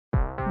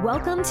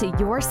Welcome to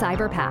Your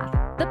Cyber Path,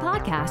 the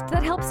podcast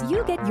that helps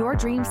you get your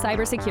dream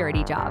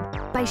cybersecurity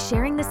job by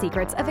sharing the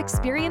secrets of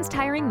experienced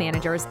hiring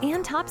managers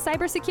and top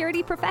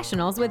cybersecurity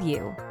professionals with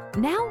you.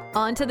 Now,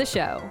 on to the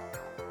show.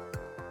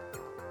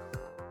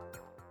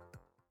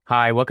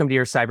 Hi, welcome to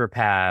Your Cyber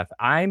Path.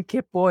 I'm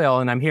Kip Boyle,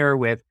 and I'm here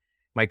with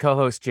my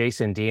co-host,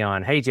 Jason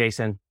Dion. Hey,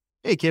 Jason.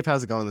 Hey, Kip,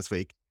 how's it going this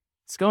week?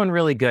 It's going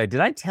really good. Did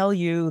I tell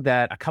you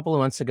that a couple of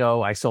months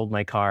ago, I sold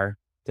my car?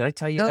 Did I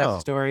tell you that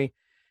story?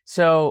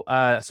 So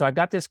I've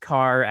got this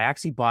car. I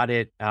actually bought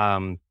it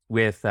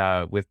with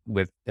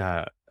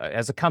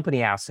as a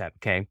company asset.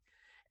 Okay.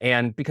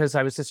 And because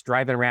I was just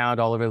driving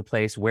around all over the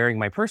place, wearing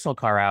my personal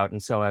car out.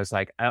 And so I was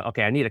like,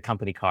 okay, I need a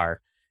company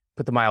car,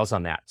 put the miles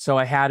on that. So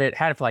I had it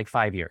for like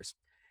 5 years.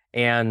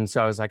 And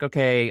so I was like,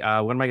 okay,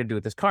 what am I going to do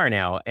with this car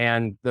now?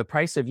 And the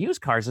price of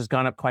used cars has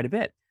gone up quite a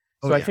bit.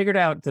 So I figured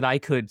out that I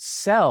could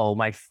sell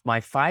my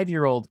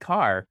 5-year-old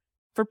car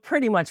for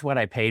pretty much what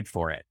I paid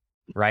for it.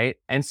 Right.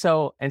 And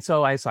so I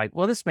was like,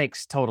 well, this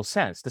makes total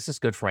sense. This is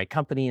good for my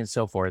company and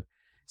so forth.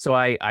 So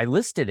I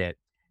listed it.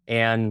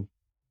 And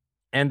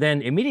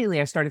then immediately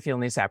I started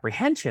feeling this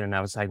apprehension. And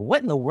I was like,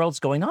 what in the world's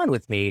going on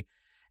with me?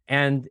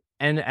 And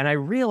I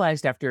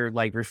realized after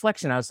like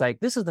reflection, I was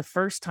like, this is the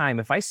first time,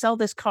 if I sell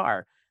this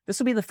car, this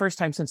will be the first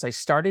time since I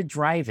started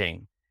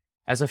driving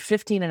as a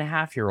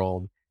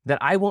 15-and-a-half-year-old that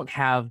I won't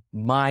have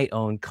my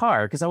own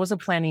car, because I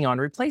wasn't planning on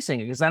replacing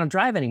it because I don't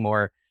drive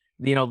anymore.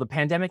 You know, the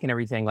pandemic and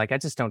everything, like I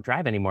just don't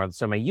drive anymore.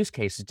 So my use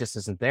case just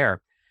isn't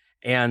there.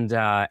 And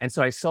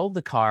so I sold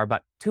the car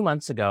about 2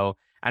 months ago,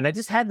 and I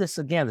just had this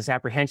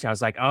apprehension. I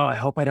was like, oh, I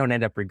hope I don't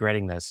end up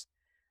regretting this.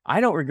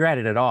 I don't regret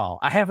it at all.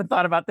 I haven't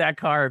thought about that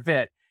car a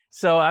bit.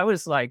 So I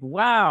was like,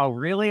 wow,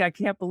 really? I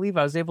can't believe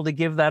I was able to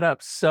give that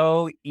up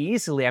so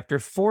easily after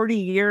 40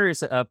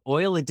 years of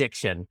oil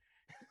addiction.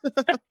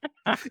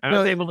 I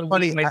was able to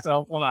wean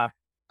myself off.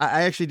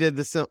 I actually did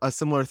a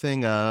similar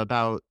thing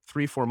about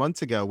 3-4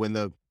 months ago when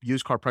the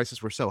used car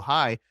prices were so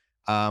high.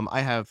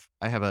 I have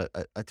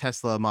a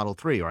Tesla Model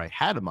 3, or I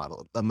had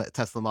a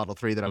Tesla Model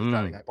 3 that I was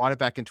driving. I bought it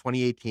back in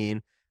 2018.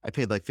 I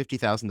paid like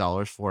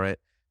 $50,000 for it.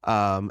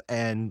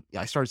 And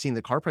I started seeing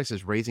the car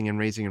prices raising and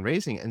raising and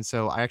raising. And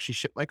so I actually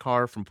shipped my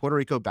car from Puerto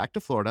Rico back to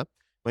Florida,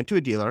 went to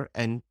a dealer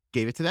and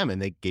gave it to them,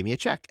 and they gave me a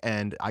check,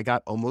 and I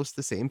got almost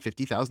the same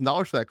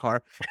 $50,000 for that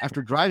car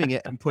after driving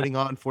it and putting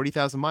on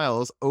 40,000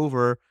 miles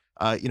over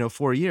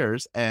 4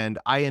 years. And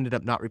I ended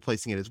up not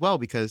replacing it as well,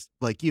 because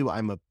like you,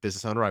 I'm a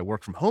business owner. I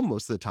work from home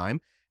most of the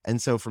time.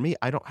 And so for me,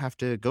 I don't have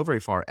to go very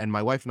far. And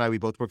my wife and I, we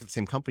both work at the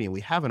same company, and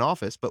we have an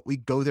office, but we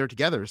go there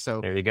together.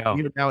 So there you go.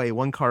 We're now a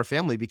 1-car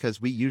family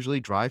because we usually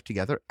drive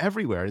together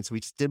everywhere. And so we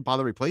just didn't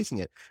bother replacing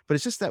it. But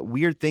it's just that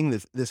weird thing,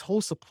 this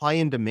whole supply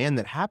and demand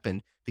that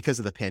happened because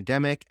of the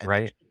pandemic and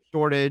the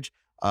shortage.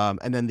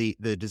 And then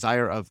the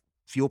desire of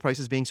fuel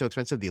prices being so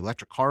expensive, the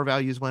electric car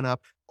values went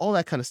up, all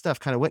that kind of stuff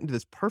kind of went into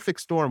this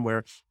perfect storm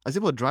where I was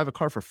able to drive a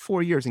car for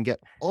 4 years and get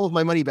all of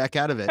my money back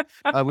out of it.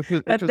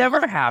 That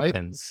never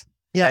happens.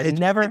 Yeah, it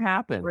never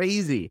happens.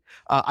 Crazy.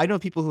 I know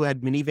people who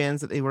had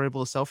minivans that they were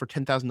able to sell for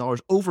 $10,000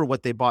 over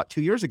what they bought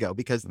 2 years ago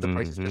because the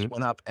prices just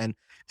went up. And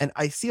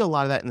I see a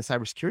lot of that in the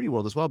cybersecurity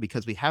world as well,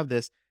 because we have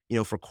this,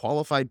 for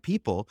qualified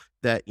people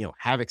that,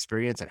 have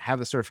experience and have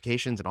the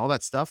certifications and all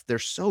that stuff. They're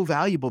so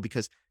valuable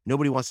because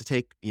nobody wants to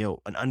take,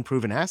 an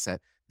unproven asset,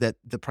 that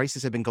the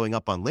prices have been going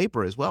up on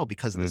labor as well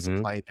because of the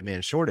supply and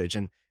demand shortage.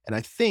 And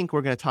I think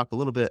we're going to talk a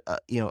little bit,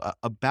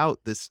 about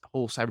this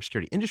whole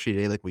cybersecurity industry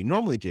today, like we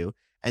normally do.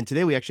 And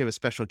today we actually have a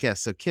special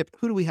guest. So Kip,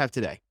 who do we have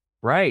today?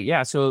 Right.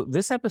 Yeah. So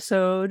this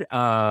episode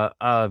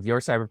of Your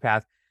Cyber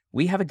Path,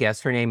 we have a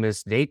guest. Her name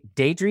is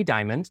Deidre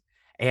Diamond.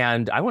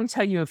 And I want to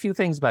tell you a few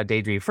things about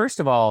Deidre.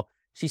 First of all,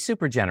 she's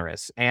super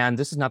generous. And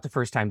this is not the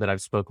first time that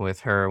I've spoken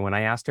with her. When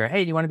I asked her,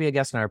 hey, do you want to be a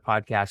guest on our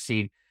podcast?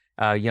 She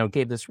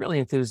gave this really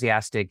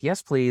enthusiastic,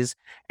 yes, please.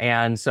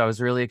 And so I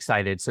was really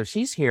excited. So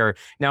she's here.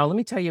 Now, let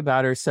me tell you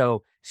about her.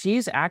 So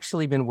she's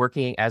actually been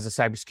working as a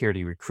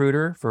cybersecurity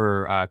recruiter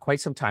for quite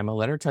some time. I'll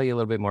let her tell you a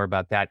little bit more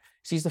about that.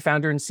 She's the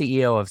founder and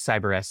CEO of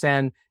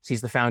CyberSN.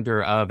 She's the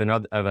founder of a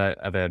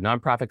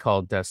nonprofit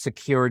called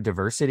Secure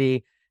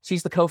Diversity.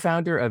 She's the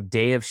co-founder of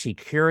Day of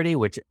Security,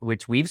 which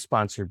we've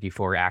sponsored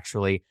before,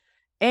 actually.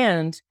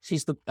 And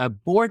she's a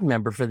board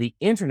member for the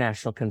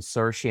International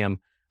Consortium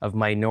of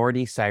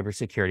Minority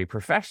Cybersecurity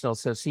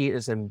Professionals. So she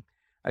is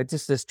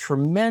just this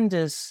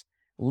tremendous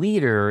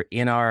leader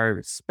in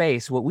our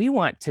space. What we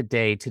want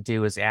today to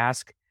do is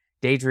ask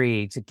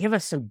Deidre to give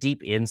us some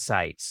deep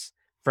insights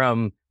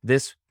from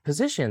this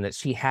position that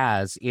she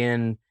has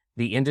in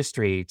the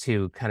industry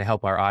to kind of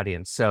help our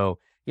audience. So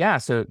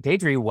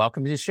Deidre,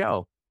 welcome to the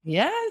show.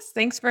 Yes,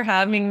 thanks for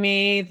having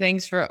me.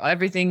 Thanks for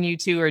everything you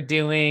two are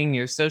doing,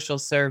 your social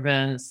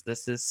servants.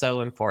 This is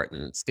so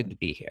important. It's good to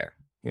be here.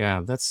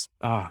 Yeah, this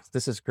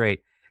is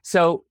great.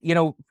 So,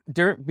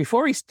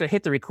 before we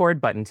hit the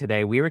record button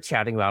today, we were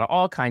chatting about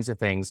all kinds of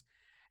things,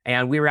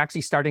 and we were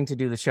actually starting to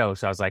do the show.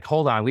 So I was like,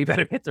 hold on, we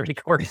better hit the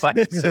record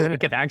button so we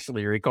can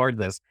actually record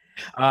this.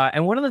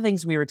 And one of the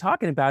things we were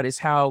talking about is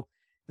how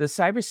the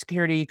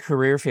cybersecurity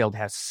career field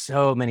has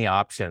so many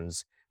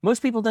options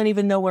most people don't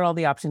even know what all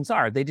the options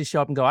are. They just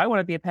show up and go, I want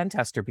to be a pen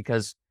tester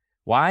because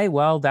why?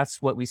 Well,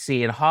 that's what we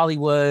see in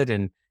Hollywood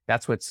and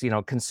that's what's,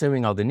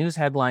 consuming all the news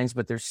headlines,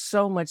 but there's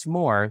so much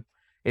more.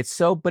 But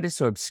it's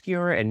so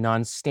obscure and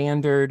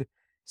non-standard.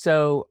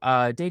 So,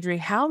 Deidre,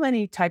 how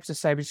many types of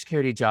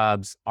cybersecurity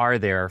jobs are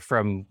there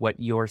from what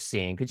you're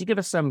seeing? Could you give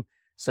us some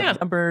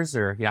numbers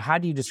or, how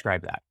do you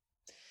describe that?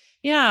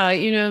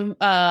 Yeah,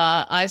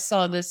 I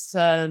saw this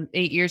 8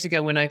 years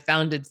ago when I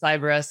founded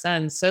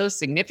CyberSN so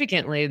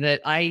significantly that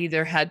I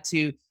either had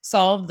to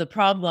solve the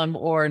problem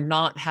or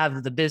not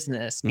have the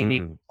business.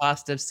 Meaning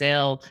cost of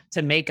sale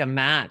to make a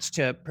match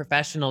to a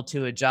professional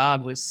to a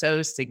job was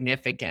so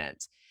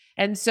significant.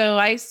 And so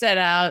I set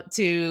out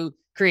to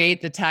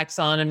create the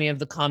taxonomy of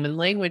the common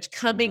language,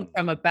 coming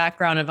from a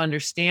background of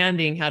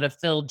understanding how to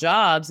fill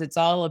jobs. It's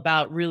all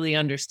about really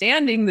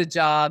understanding the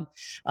job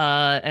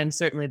and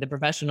certainly the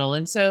professional.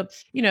 And so,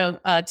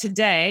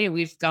 today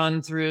we've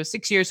gone through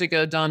 6 years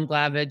ago, Don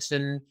Glavich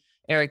and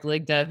Eric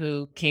Ligda,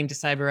 who came to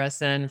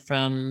CyberSN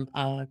from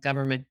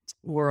government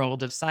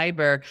world of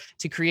cyber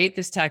to create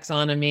this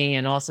taxonomy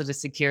and also to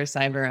secure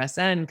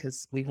CyberSN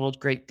because we hold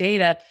great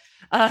data.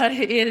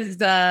 Started in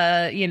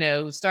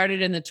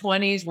the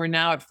 20s. We're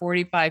now at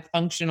 45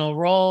 functional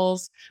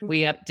roles.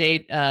 We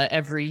update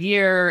every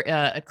year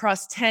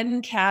across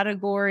 10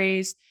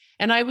 categories.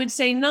 And I would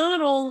say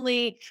not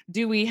only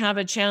do we have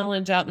a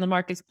challenge out in the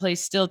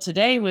marketplace still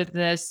today with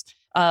this,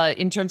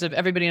 in terms of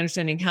everybody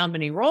understanding how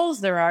many roles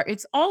there are,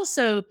 it's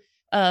also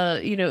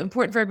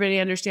important for everybody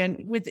to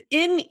understand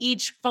within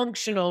each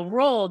functional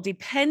role,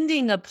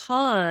 depending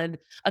upon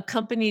a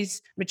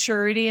company's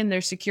maturity and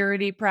their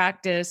security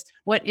practice,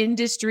 what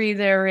industry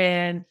they're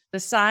in, the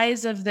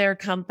size of their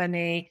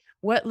company,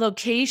 what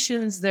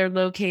locations they're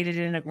located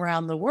in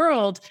around the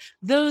world,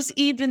 those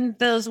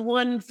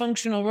one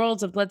functional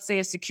roles of, let's say,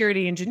 a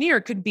security engineer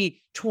could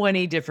be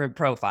 20 different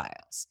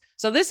profiles.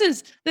 So this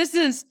is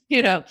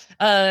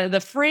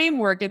the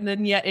framework, and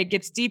then yet it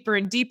gets deeper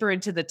and deeper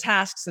into the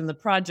tasks and the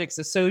projects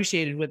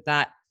associated with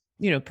that,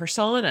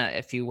 persona,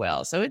 if you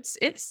will. So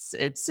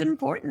it's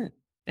important,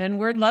 and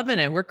we're loving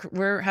it.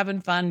 We're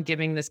having fun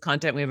giving this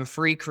content. We have a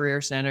free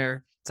career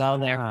center. It's all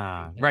there.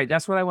 Right.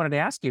 That's what I wanted to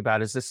ask you about.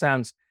 This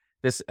sounds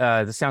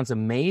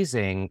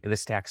amazing.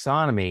 This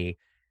taxonomy.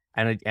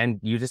 And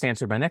you just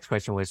answered my next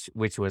question,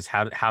 which was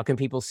how can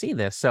people see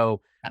this? So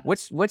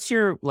what's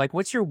your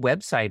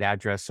website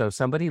address? So if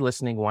somebody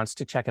listening wants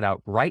to check it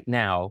out right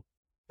now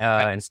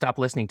and stop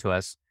listening to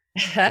us.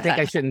 I think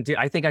I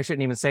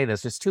shouldn't even say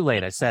this. It's too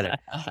late. I said it.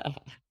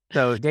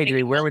 So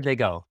Deidre, where would they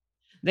go?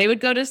 They would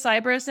go to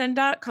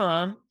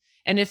cybersn.com.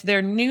 And if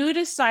they're new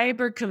to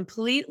cyber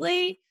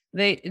completely,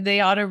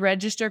 they ought to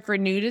register for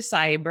new to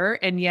cyber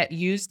and yet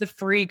use the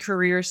free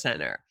career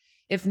center.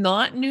 If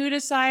not new to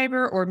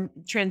cyber or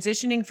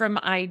transitioning from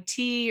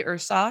IT or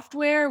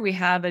software, we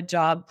have a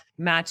job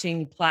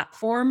matching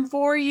platform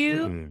for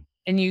you,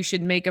 and you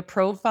should make a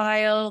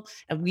profile.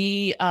 And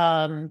we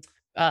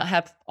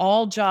have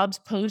all jobs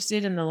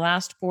posted in the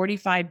last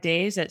 45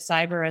 days at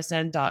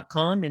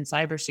cybersn.com in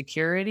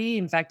cybersecurity.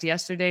 In fact,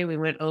 yesterday we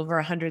went over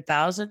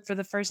 100,000 for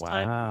the first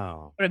time.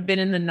 Wow. But I've been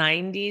in the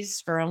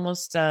 90s for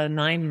almost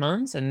 9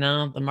 months, and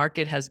now the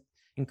market has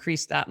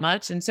increase that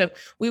much. And so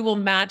we will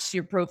match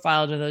your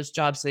profile to those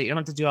jobs so that you don't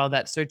have to do all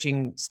that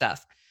searching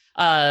stuff.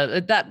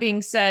 That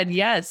being said,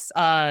 yes,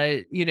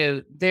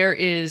 there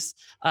is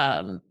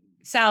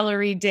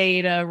salary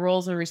data,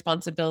 roles and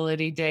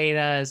responsibility data,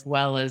 as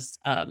well as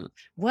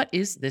what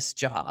is this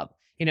job?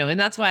 And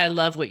that's why I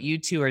love what you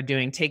two are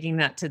doing, taking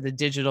that to the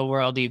digital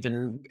world,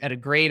 even at a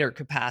greater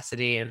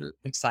capacity, and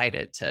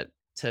excited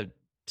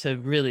to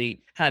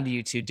really have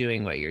you two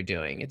doing what you're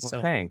doing.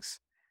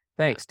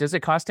 Thanks. Does it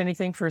cost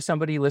anything for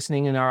somebody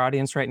listening in our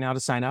audience right now to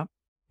sign up?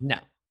 No.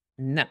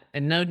 And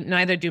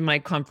neither do my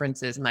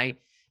conferences. My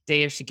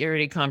Day of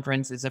Security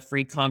conference is a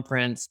free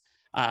conference.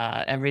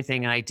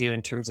 Everything I do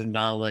in terms of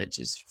knowledge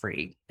is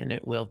free, and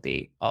it will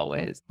be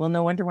always. Well,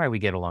 no wonder why we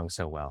get along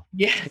so well.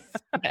 Yes.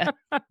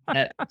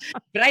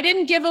 But I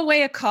didn't give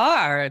away a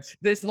car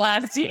this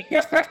last year.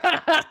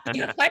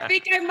 I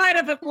think I might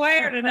have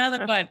acquired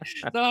another one.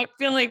 So I'm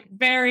feeling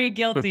very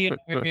guilty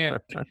over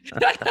here.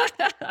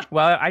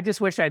 Well, I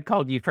just wish I'd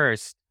called you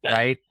first,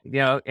 right?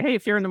 Hey,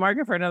 if you're in the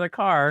market for another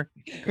car,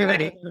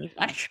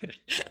 I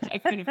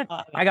could have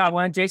thought. I got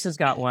one. Jason's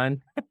got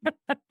one.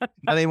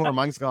 Not anymore.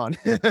 Mine's gone.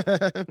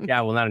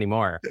 Yeah, well, not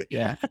anymore.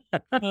 Yeah.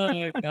 Oh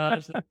my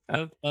gosh, that's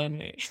so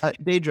funny.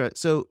 Deidre,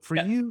 so for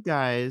you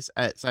guys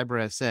at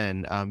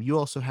CyberSN, you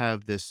also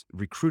have this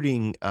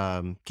recruiting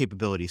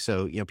capability.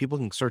 So, people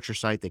can search your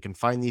site, they can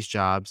find these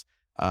jobs.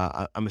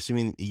 I'm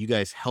assuming you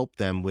guys help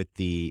them with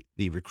the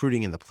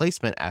recruiting and the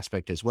placement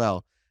aspect as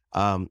well.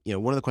 One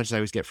of the questions I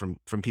always get from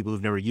people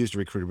who've never used a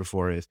recruiter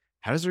before is,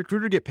 how does a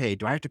recruiter get paid?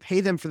 Do I have to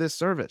pay them for this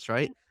service,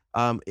 right?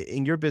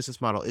 In your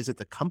business model, is it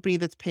the company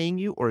that's paying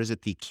you, or is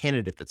it the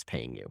candidate that's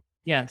paying you?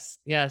 Yes.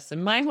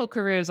 And my whole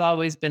career has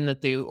always been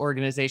that the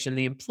organization,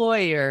 the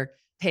employer,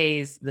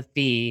 pays the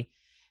fee.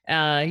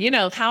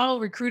 How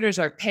recruiters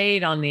are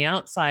paid on the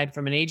outside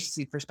from an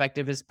agency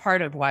perspective is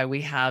part of why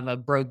we have a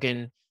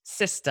broken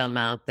system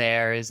out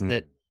there is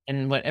that,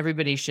 and what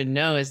everybody should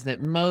know is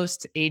that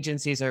most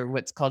agencies are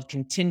what's called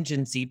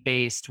contingency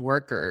based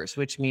workers,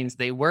 which means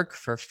they work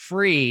for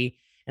free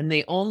and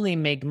they only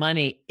make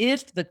money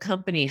if the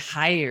company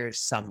hires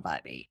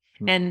somebody.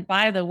 And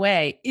by the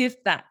way,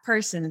 if that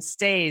person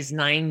stays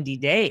 90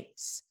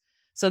 days.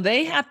 So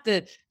they have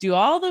to do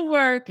all the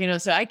work,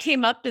 so I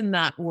came up in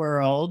that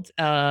world.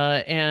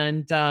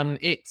 And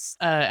it's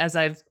as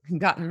I've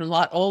gotten a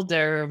lot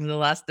older over the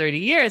last 30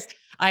 years,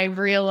 I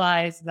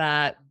realized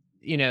that,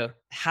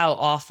 how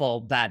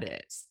awful that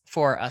is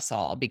for us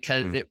all,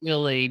 because it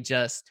really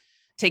just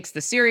takes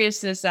the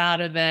seriousness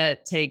out of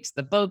it, takes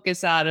the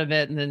focus out of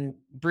it, and then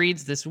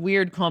breeds this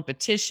weird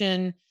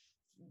competition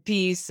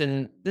piece.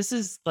 And this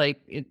is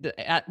like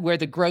at where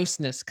the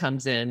grossness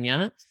comes in.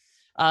 Yeah.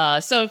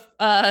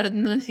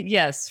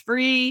 Yes,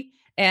 free.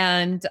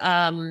 And,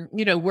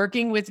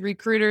 working with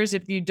recruiters,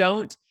 if you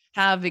don't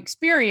have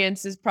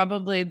experience, is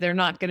probably they're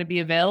not going to be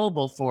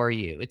available for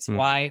you. It's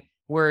why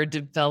we're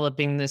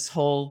developing this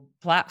whole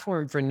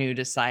platform for New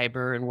to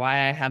Cyber, and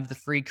why I have the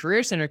free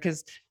career center,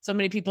 because so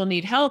many people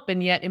need help,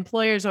 and yet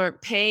employers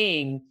aren't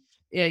paying,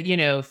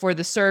 for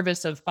the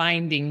service of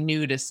finding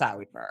New to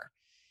Cyber.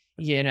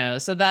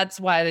 So that's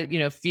why,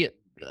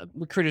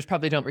 recruiters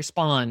probably don't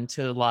respond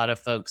to a lot of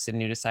folks in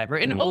New to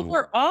Cyber. And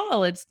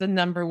overall, it's the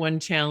number one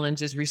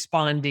challenge is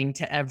responding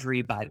to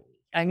everybody.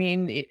 I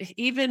mean,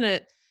 even an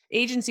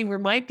agency where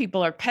my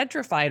people are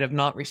petrified of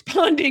not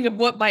responding of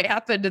what might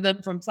happen to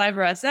them from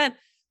CyberSN,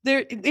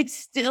 it's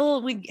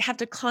still, we have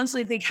to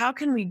constantly think, how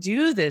can we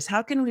do this?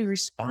 How can we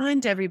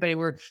respond to everybody?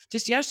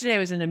 Just yesterday I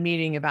was in a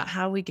meeting about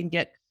how we can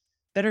get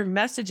better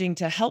messaging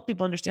to help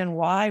people understand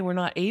why we're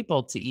not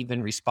able to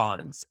even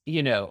respond,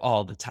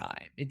 all the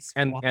time.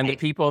 And the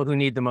people who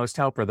need the most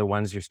help are the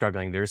ones you're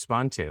struggling to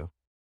respond to.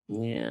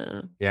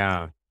 Yeah.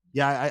 Yeah.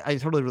 Yeah, I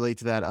totally relate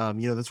to that.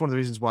 That's one of the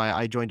reasons why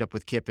I joined up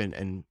with Kip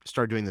and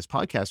started doing this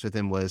podcast with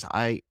him was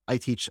I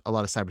teach a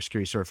lot of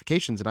cybersecurity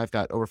certifications, and I've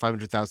got over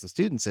 500,000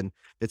 students, and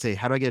they'd say,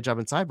 how do I get a job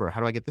in cyber?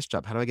 How do I get this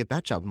job? How do I get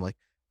that job? I'm like,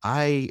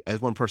 I,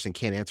 as one person,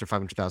 can't answer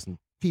 500,000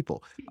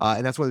 people.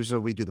 And that's why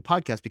we do the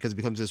podcast, because it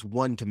becomes this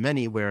one to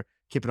many where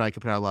Kip and I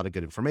can put out a lot of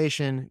good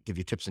information, give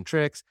you tips and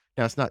tricks.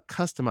 Now, it's not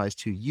customized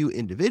to you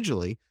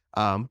individually,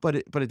 but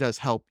it does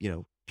help,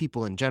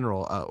 people in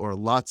general, or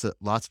lots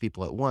of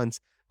people at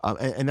once.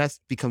 And that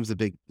becomes the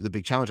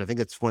big challenge. I think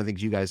that's one of the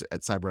things you guys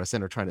at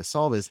CyberSN are trying to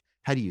solve is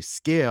how do you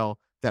scale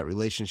that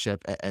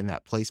relationship and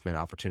that placement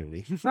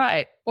opportunity?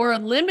 Right. Or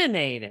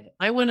eliminate it.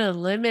 I want to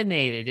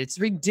eliminate it. It's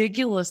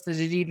ridiculous that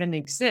it even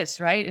exists.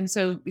 Right. And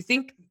so we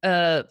think,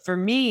 for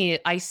me,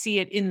 I see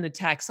it in the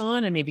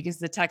taxonomy, because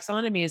the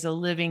taxonomy is a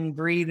living,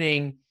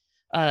 breathing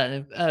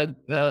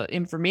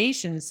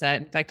information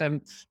set. In fact,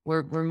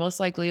 we're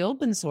most likely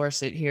open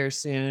source it here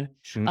soon,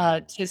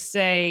 to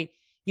say,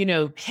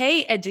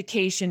 hey,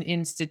 education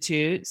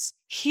institutes,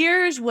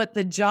 here's what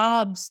the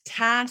jobs,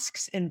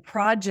 tasks, and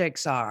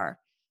projects are.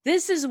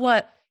 This is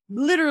what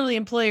literally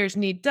employers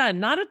need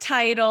done, not a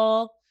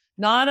title,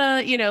 not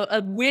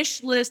a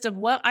wish list of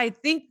what I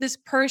think this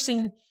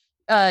person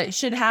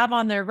should have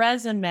on their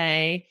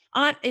resume.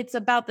 It's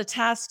about the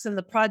tasks and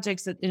the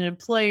projects that an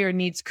employer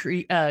needs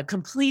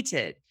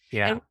completed.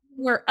 Yeah. And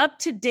we're up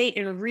to date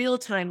in real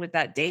time with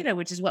that data,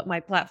 which is what my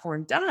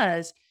platform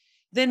does.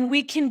 Then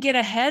we can get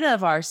ahead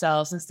of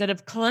ourselves instead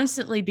of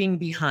constantly being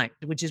behind,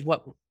 which is where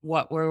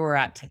we're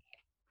at today.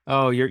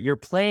 Oh, you're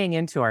playing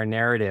into our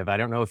narrative. I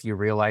don't know if you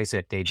realize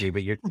it, Deji,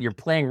 but you're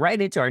playing right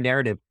into our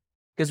narrative,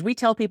 because we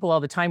tell people all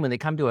the time when they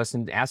come to us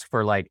and ask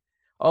for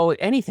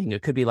anything.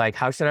 It could be like,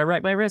 how should I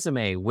write my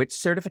resume? Which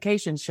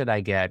certifications should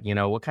I get?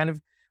 What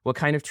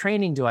kind of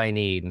training do I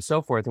need, and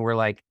so forth. And we're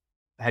like,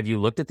 have you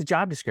looked at the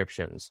job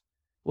descriptions?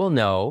 Well,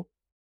 no.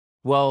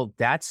 Well,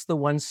 that's the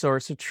one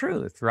source of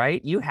truth,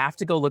 right? You have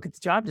to go look at the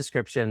job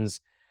descriptions,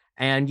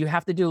 and you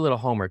have to do a little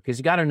homework, because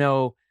you got to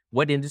know,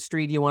 what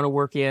industry do you want to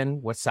work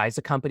in? What size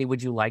of company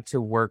would you like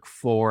to work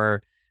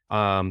for?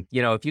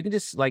 If you can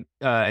just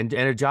and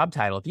a job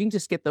title, if you can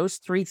just get those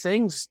three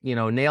things,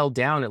 nailed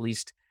down, at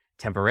least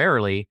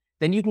temporarily,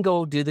 then you can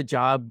go do the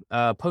job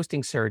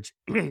posting search,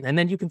 and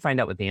then you can find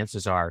out what the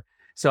answers are.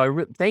 So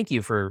I thank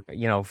you for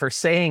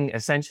saying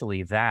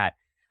essentially that.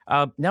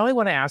 Now I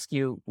want to ask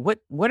you, what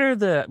are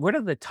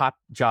the top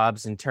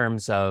jobs in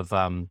terms of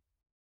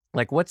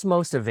what's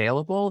most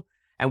available,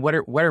 and what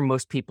are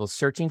most people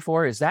searching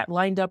for? Is that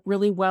lined up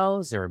really well?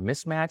 Is there a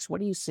mismatch?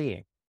 What are you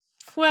seeing?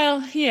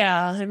 Well,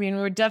 yeah, I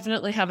mean, we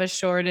definitely have a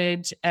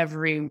shortage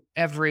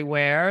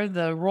everywhere.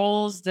 The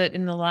roles that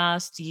in the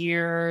last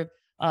year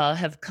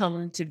have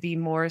come to be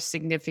more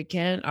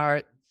significant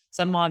are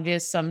some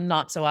obvious, some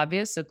not so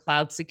obvious. So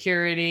cloud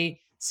security,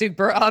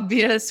 super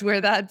obvious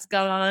where that's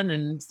gone.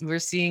 And we're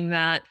seeing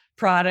that.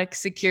 Product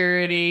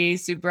security,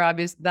 super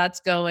obvious that's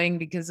going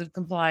because of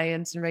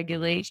compliance and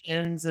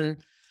regulations. And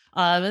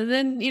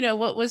then,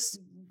 what was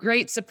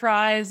great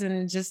surprise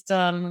and just,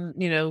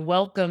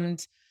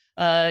 welcomed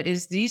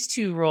is these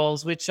two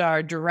roles, which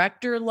are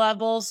director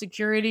level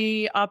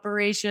security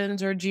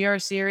operations, or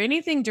GRC, or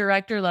anything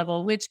director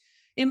level, which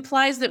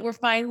implies that we're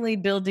finally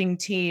building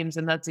teams.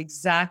 And that's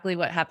exactly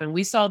what happened.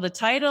 We saw the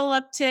title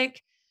uptick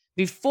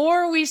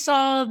before we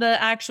saw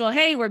the actual,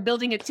 hey, we're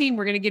building a team.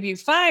 We're going to give you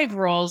 5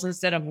 roles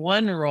instead of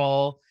 1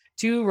 role,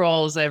 2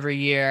 roles every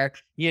year.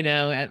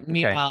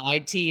 Meanwhile,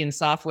 IT and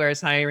software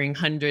is hiring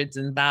hundreds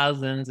and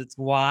thousands. It's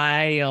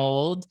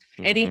wild.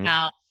 Mm-hmm.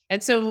 Anyhow.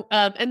 And so,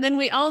 and then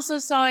we also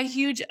saw a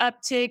huge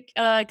uptick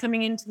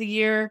coming into the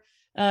year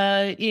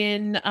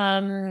in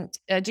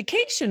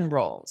education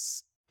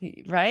roles,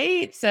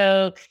 right?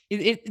 So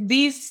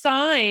these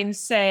signs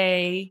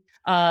say,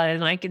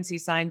 and I can see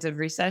signs of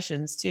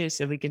recessions too,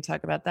 so we can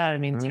talk about that. I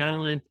mean,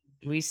 talent,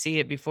 we see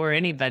it before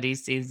anybody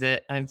sees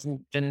it. I've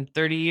been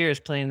 30 years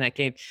playing that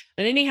game.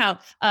 But anyhow,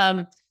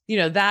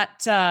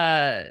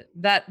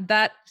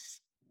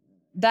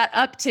 that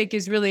uptick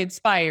is really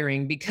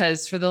inspiring,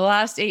 because for the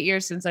last 8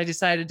 years since I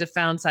decided to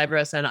found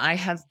CyberSN, I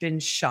have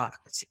been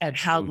shocked at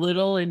how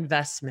little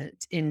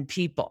investment in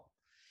people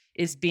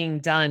is being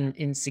done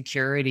in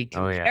security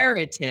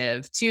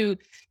comparative to,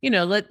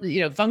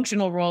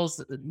 functional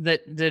roles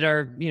that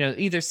are,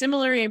 either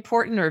similarly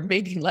important or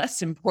maybe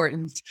less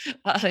important,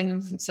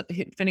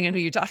 depending on who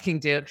you're talking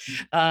to.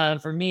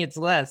 For me, it's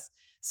less.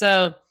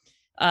 So,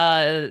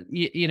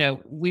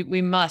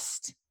 we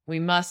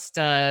must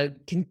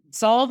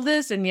solve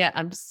this. And yet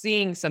I'm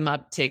seeing some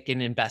uptick in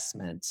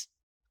investment.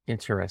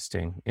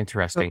 Interesting.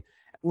 So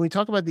when we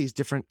talk about these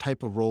different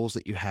type of roles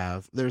that you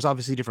have, there's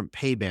obviously different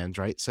pay bands,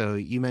 right? So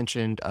you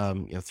mentioned,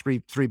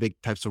 three big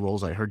types of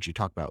roles I heard you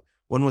talk about.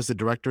 One was the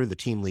director, the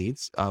team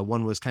leads.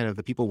 One was kind of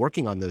the people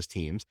working on those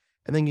teams.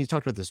 And then you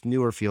talked about this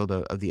newer field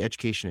of the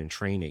education and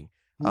training.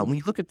 When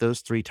you look at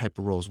those 3 type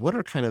of roles, what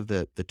are kind of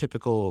the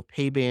typical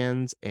pay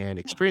bands and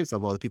experience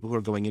level of the people who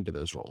are going into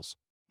those roles?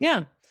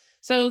 Yeah.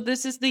 So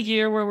this is the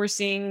year where we're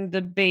seeing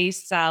the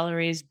base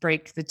salaries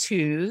break the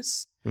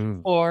 2s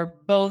for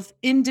both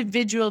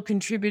individual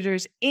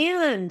contributors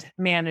and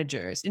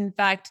managers. In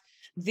fact,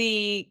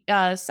 the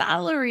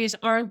salaries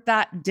aren't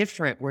that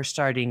different, we're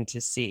starting to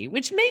see,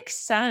 which makes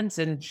sense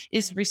and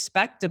is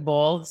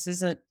respectable. This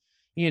isn't,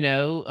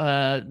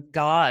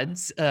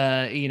 gods,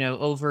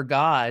 over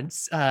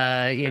gods.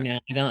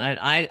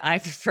 I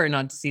prefer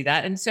not to see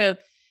that. And so,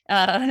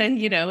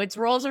 it's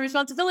roles and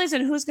responsibilities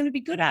and who's going to be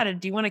good at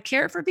it. Do you want to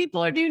care for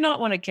people or do you not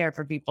want to care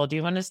for people? Do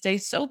you want to stay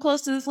so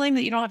close to the flame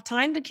that you don't have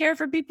time to care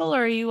for people,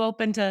 or are you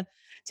open to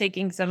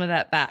taking some of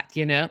that back,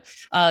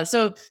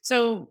 So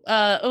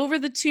over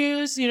the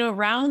 2s,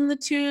 around the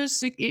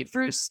 2s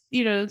for,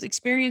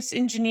 experienced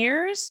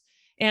engineers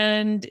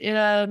and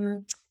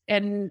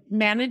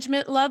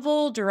management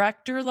level,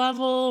 director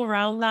level,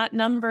 around that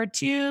number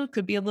too.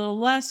 Could be a little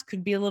less,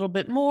 could be a little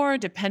bit more,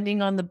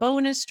 depending on the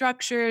bonus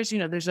structures.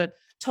 There's a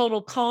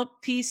total comp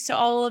piece to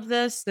all of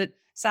this that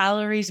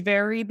salaries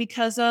vary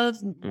because of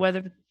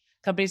whether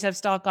companies have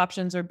stock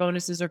options or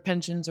bonuses or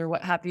pensions or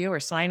what have you, or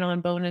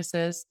sign-on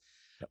bonuses.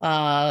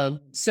 That's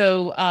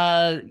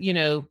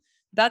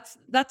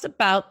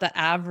about the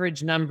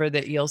average number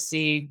that you'll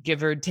see,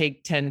 give or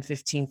take 10,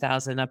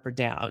 15,000 up or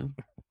down.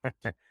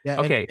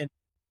 Yeah. Okay. And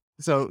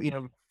so,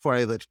 before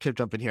I let Kip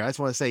jump in here, I just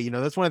want to say,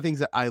 that's one of the things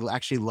that I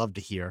actually love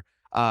to hear.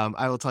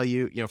 I will tell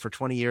you, for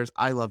 20 years,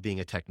 I love being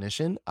a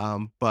technician.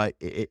 But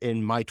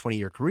in my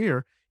 20-year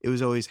career, it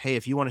was always, hey,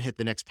 if you want to hit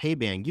the next pay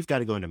band, you've got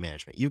to go into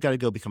management. You've got to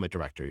go become a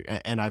director.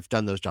 And I've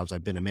done those jobs.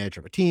 I've been a manager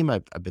of a team.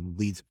 I've been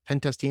leads of pen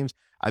test teams.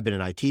 I've been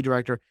an IT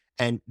director.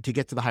 And to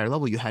get to the higher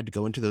level, you had to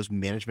go into those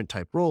management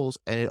type roles.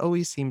 And it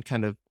always seemed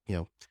kind of,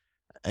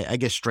 I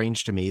guess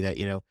strange to me that,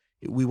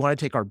 we want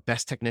to take our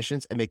best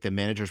technicians and make them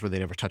managers where they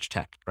never touch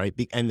tech, right?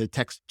 And the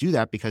techs do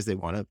that because they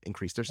want to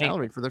increase their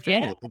salary for their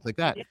family, things like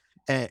that.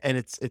 And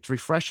it's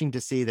refreshing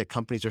to see that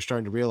companies are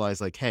starting to realize,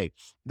 like, hey,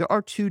 there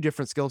are 2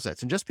 different skill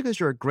sets. And just because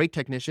you're a great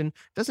technician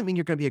doesn't mean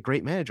you're going to be a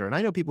great manager. And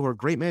I know people who are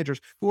great managers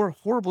who are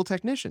horrible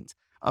technicians.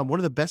 One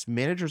of the best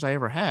managers I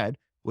ever had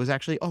was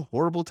actually a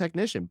horrible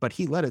technician, but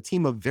he led a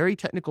team of very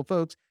technical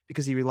folks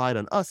because he relied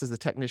on us as the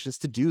technicians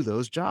to do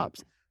those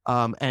jobs.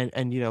 In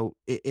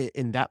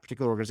that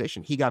particular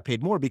organization, he got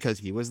paid more because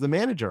he was the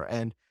manager,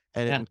 and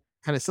kind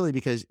of silly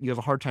because you have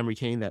a hard time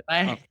retaining that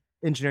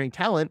engineering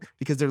talent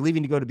because they're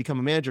leaving to go to become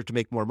a manager to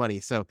make more money.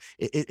 So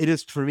it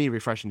is for me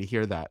refreshing to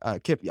hear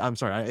that. Kip, I'm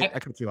sorry, I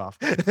cut you off.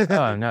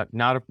 Oh, not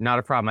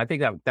a problem. I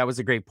think that was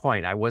a great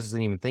point. I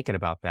wasn't even thinking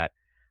about that.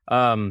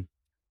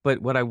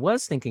 But what I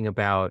was thinking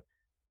about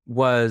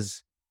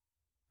was,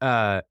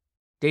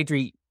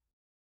 Deidre,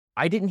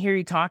 I didn't hear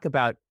you talk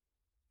about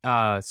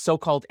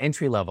so-called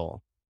entry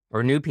level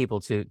or new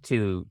people to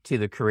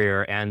the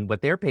career and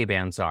what their pay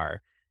bands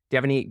are. Do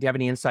you have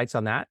any insights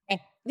on that?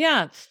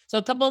 Yeah. So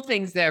a couple of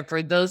things there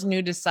for those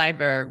new to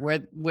cyber,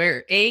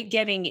 where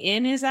getting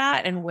in is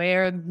at and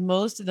where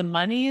most of the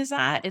money is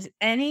at is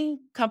any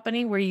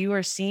company where you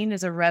are seen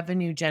as a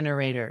revenue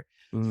generator.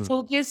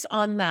 Focus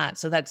on that.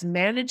 So that's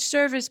managed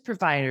service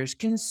providers,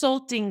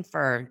 consulting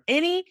firm,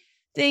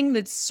 anything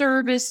that's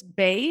service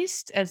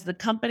based as the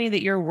company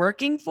that you're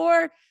working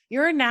for.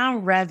 you're now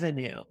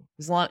revenue.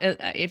 As long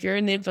if you're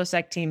in the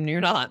InfoSec team,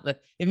 you're not.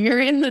 But if you're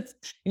in the,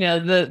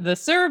 the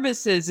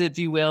services, if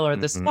you will, or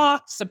the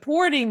SOC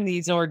supporting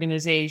these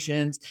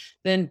organizations,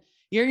 then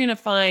you're going to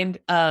find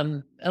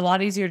a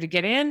lot easier to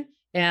get in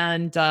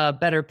and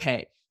better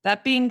pay.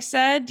 That being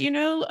said,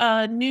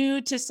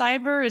 new to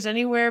cyber is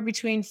anywhere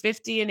between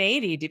 50 and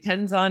 80,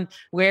 depends on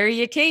where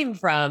you came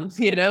from,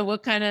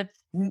 what kind of,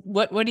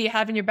 what do you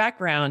have in your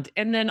background?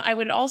 And then I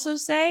would also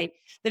say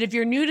that if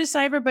you're new to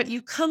cyber, but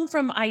you come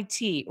from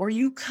IT or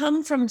you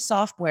come from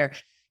software,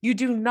 you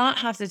do not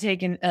have to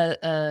take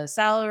a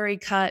salary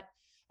cut.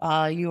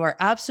 You are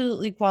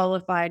absolutely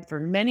qualified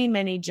for many,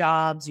 many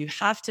jobs. You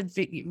have to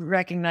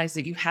recognize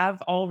that you have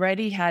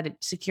already had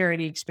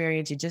security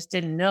experience. You just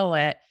didn't know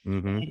it.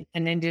 And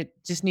then you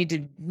just need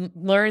to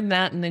learn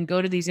that and then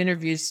go to these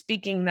interviews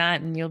speaking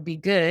that, and you'll be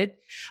good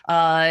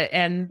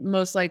and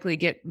most likely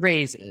get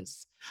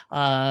raises.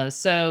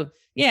 So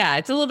yeah,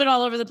 it's a little bit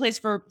all over the place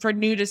for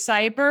new to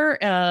cyber,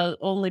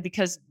 only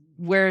because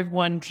where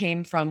one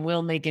came from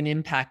will make an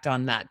impact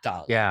on that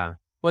dollar. Yeah.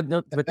 Well,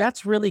 no, but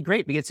that's really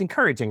great because it's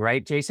encouraging,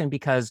 right, Jason?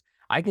 Because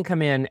I can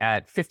come in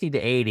at 50 to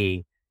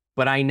 80,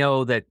 but I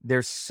know that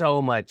there's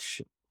so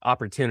much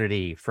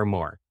opportunity for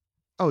more.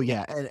 Oh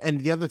yeah.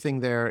 And the other thing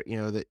there,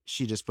 that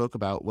she just spoke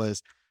about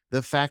was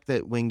the fact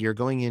that when you're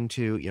going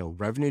into,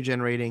 revenue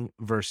generating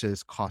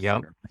versus cost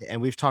center,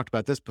 and we've talked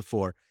about this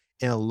before,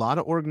 in a lot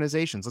of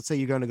organizations, let's say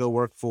you're going to go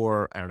work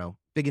for, I don't know,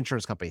 big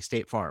insurance company,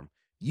 State Farm.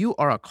 You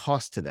are a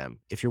cost to them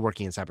if you're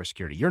working in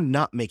cybersecurity. You're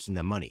not making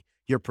them money.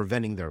 You're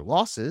preventing their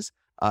losses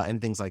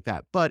and things like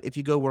that. But if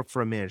you go work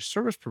for a managed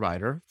service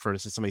provider, for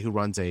instance, somebody who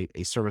runs a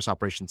service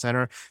operation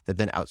center that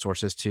then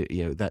outsources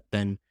to, that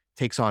then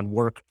takes on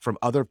work from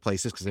other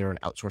places because they're an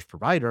outsourced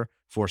provider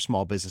for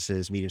small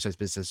businesses, medium-sized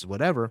businesses,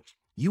 whatever,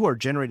 you are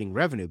generating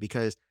revenue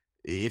because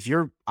if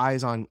your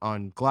eyes on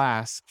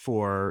glass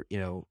for,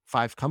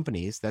 5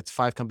 companies, that's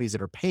 5 companies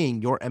that are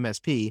paying your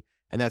MSP,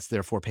 and that's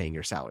therefore paying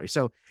your salary.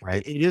 So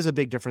it is a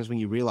big difference when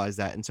you realize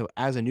that. And so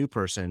as a new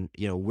person,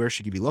 where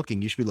should you be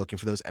looking? You should be looking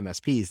for those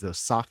MSPs, those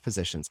SOC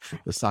positions,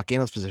 those SOC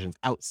analyst positions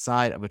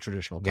outside of a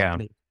traditional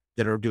company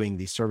that are doing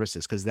these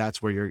services, because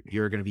that's where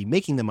you're going to be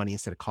making the money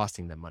instead of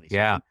costing them money.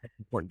 So it's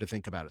important to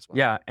think about as well.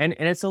 Yeah. And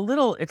it's a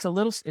little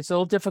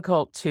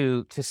difficult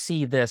to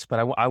see this, but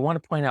I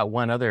want to point out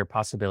one other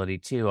possibility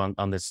too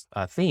on this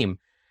theme.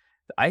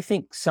 I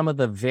think some of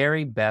the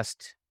very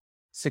best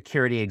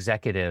security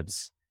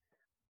executives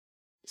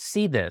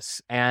see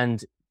this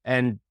and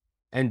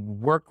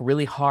work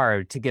really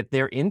hard to get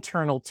their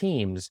internal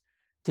teams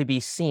to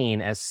be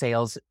seen as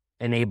sales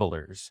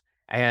enablers.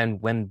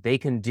 And when they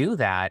can do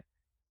that,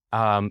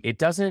 it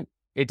doesn't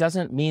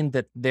mean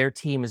that their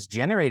team is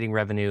generating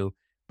revenue,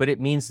 but it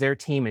means their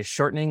team is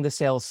shortening the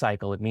sales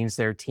cycle. It means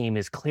their team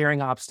is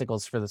clearing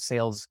obstacles for the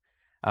sales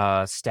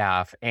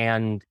staff.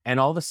 And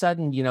all of a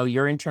sudden,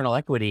 your internal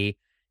equity,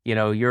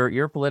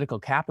 your political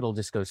capital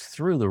just goes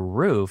through the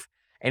roof.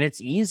 And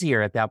it's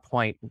easier at that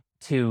point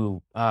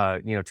to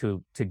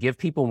give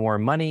people more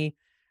money.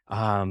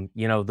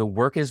 The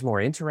work is more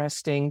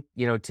interesting,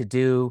 to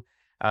do.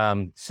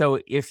 So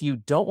if you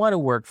don't want to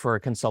work for a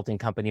consulting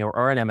company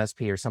or an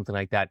MSP or something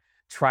like that,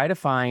 try to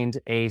find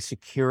a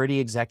security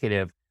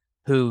executive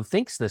who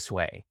thinks this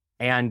way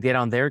and get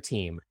on their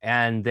team.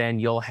 And then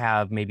you'll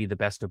have maybe the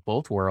best of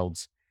both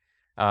worlds.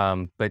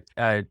 But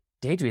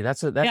Deidre,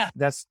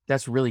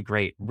 that's really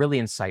great, really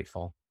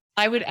insightful.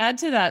 I would add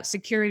to that,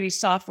 security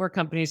software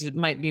companies, it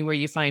might be where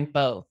you find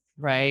both,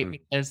 right?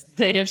 Because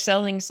they are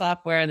selling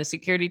software and the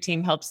security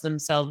team helps them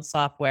sell the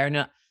software.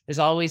 Now, there's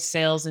always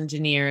sales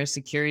engineers,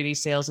 security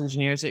sales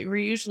engineers that were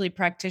usually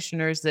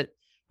practitioners that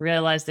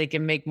realize they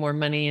can make more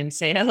money in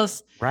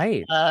sales.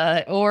 Right.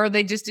 Or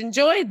they just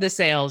enjoyed the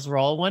sales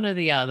role, one or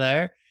the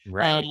other.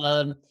 Right.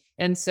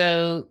 And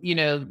so,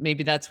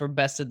 maybe that's where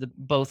best of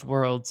both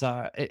worlds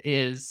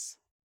is.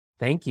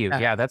 Thank you.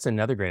 Yeah, that's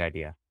another great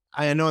idea.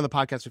 I know in the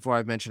podcast before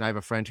I've mentioned I have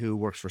a friend who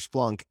works for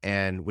Splunk,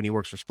 and when he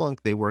works for Splunk,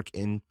 they work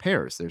in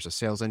pairs. There's a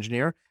sales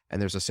engineer and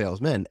there's a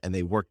salesman, and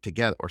they work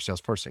together, or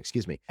salesperson,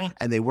 excuse me,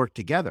 and they work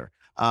together.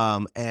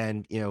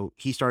 And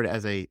he started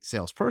as a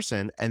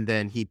salesperson, and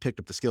then he picked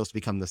up the skills to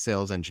become the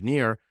sales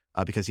engineer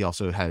because he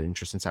also had an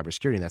interest in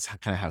cybersecurity, and that's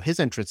kind of how his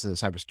entrance into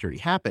cybersecurity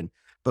happened.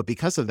 But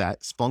because of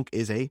that, Splunk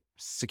is a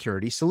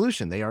security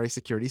solution. They are a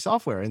security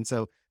software, and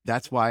so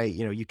that's why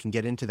you can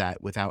get into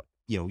that without.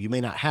 You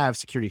may not have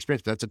security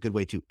experience, but that's a good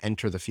way to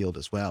enter the field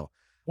as well.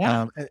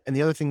 Yeah. And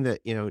the other thing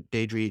that,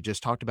 Deidre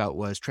just talked about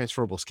was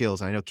transferable skills.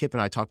 And I know Kip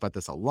and I talk about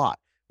this a lot.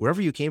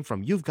 Wherever you came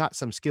from, you've got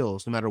some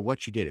skills, no matter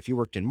what you did. If you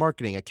worked in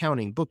marketing,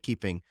 accounting,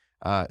 bookkeeping,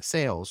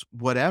 sales,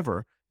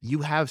 whatever,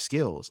 you have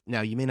skills. Now,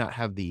 you may not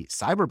have the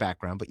cyber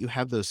background, but you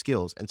have those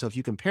skills. And so if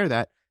you compare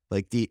that,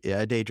 like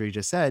Deidre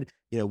just said,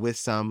 with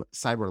some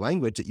cyber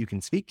language that you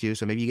can speak to,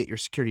 so maybe you get your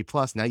security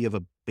plus, now you have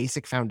a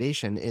basic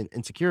foundation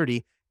in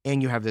security,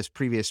 and you have this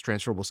previous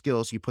transferable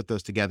skills, you put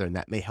those together and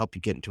that may help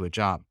you get into a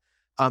job.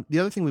 The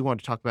other thing we want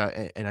to talk about,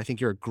 and I think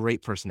you're a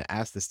great person to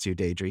ask this to,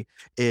 Deidre,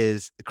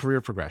 is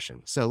career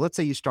progression. So let's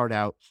say you start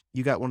out,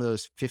 you got one of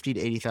those $50,000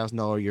 to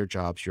 $80,000 a year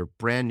jobs. You're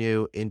brand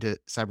new into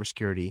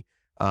cybersecurity.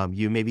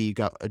 You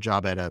got a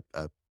job at a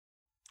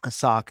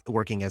SOC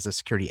working as a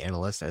security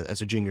analyst,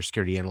 as a junior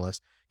security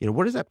analyst.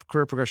 What does that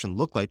career progression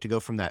look like to go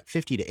from that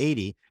 50 to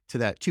 80 to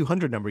that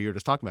 200 number you were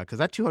just talking about? Because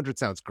that 200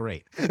 sounds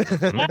great.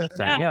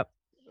 Yeah.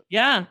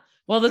 Yeah.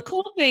 Well, the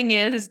cool thing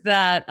is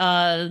that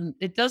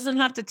it doesn't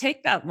have to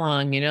take that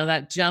long.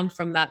 That jump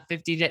from that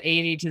 50 to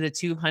 80 to the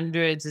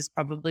 200s is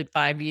probably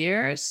 5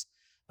 years,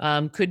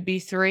 could be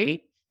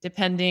 3,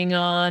 depending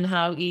on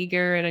how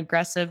eager and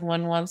aggressive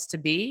one wants to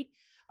be,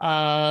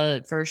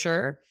 for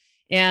sure.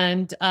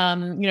 And,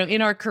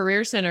 in our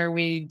career center,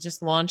 we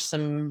just launched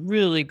some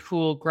really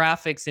cool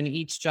graphics in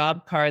each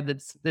job card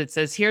that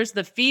says, here's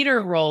the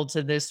feeder role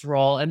to this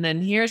role. And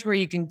then here's where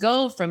you can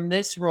go from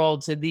this role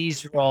to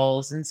these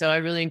roles. And so I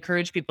really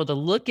encourage people to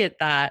look at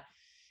that.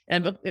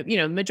 And,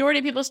 majority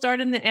of people start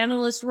in the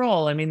analyst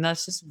role. I mean,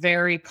 that's just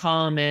very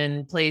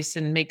commonplace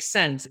and makes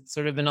sense. It's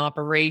sort of an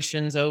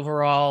operations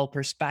overall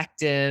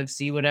perspective,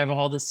 see whatever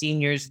all the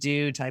seniors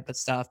do type of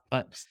stuff.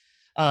 But,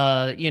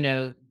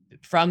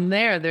 from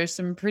there's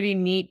some pretty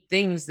neat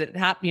things that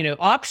happen,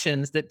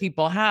 options that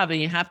people have, and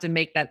you have to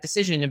make that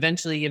decision.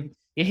 Eventually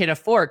you hit a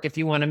fork if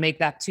you want to make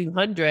that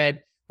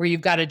 200, where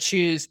you've got to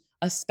choose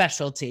a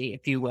specialty,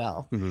 if you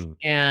will. Mm-hmm.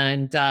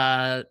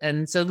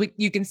 And so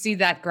you can see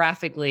that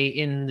graphically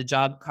in the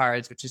job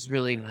cards, which is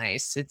really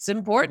nice. It's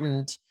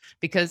important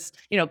because,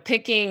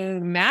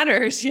 picking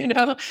matters,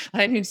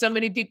 I mean, so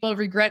many people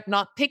regret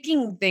not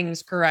picking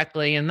things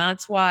correctly. And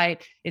that's why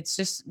it's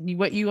just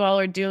what you all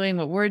are doing,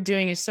 what we're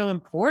doing is so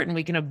important.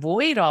 We can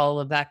avoid all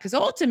of that because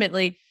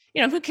ultimately,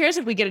 who cares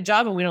if we get a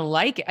job and we don't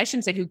like it? I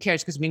shouldn't say who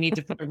cares because we need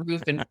to put a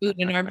roof and food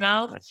in our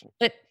mouth.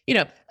 But,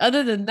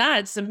 other than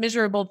that, it's a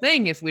miserable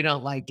thing if we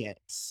don't like it.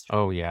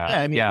 Oh, yeah.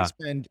 Yeah.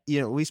 I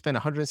mean, we spend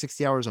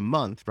 160 hours a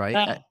month,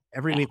 right?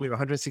 Every week we have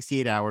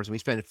 168 hours and we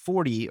spend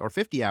 40 or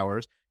 50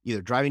 hours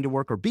either driving to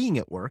work or being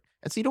at work.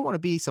 And so you don't want to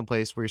be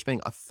someplace where you're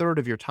spending a third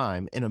of your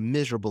time in a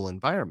miserable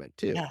environment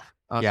too. Yeah.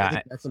 So I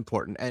think that's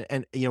important.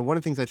 And one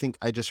of the things I think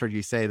I just heard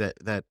you say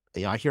that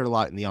I hear a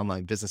lot in the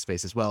online business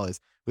space as well is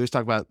we always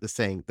talk about the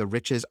saying, the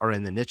riches are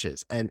in the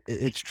niches. And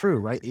it's true,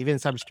 right? Even in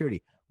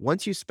cybersecurity,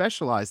 once you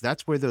specialize,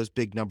 that's where those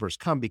big numbers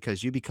come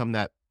because you become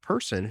that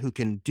person who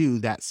can do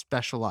that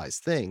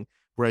specialized thing,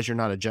 whereas you're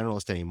not a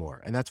generalist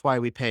anymore. And that's why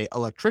we pay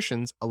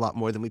electricians a lot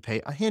more than we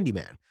pay a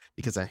handyman,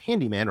 because a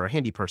handyman or a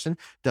handy person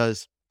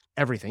does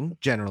everything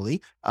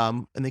generally,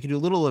 and they can do a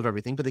little of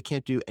everything, but they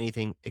can't do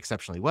anything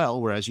exceptionally well.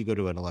 Whereas you go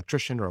to an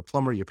electrician or a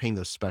plumber, you're paying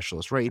those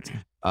specialist rates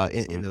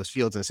in those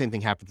fields. And the same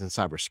thing happens in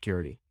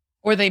cybersecurity.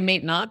 Or they may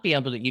not be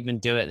able to even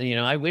do it.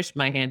 I wish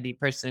my handy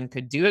person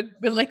could do it.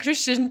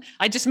 Electrician,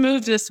 I just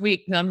moved this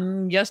week.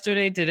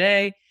 Yesterday,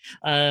 today,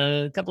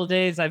 a couple of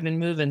days I've been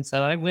moving.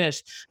 So I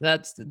wish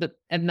that's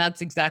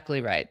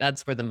exactly right.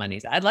 That's where the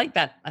money's. I like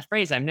that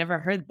phrase. I've never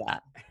heard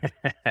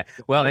that.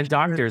 Well, and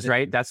doctors,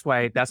 right? That's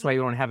why you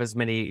don't have as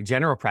many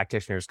general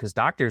practitioners because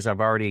doctors have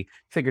already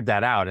figured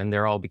that out and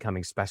they're all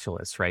becoming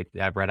specialists, right?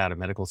 I've read out of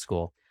medical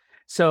school.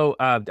 So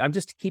I'm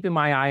just keeping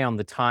my eye on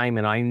the time,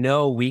 and I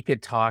know we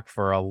could talk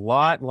for a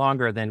lot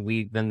longer than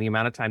the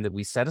amount of time that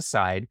we set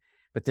aside.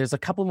 But there's a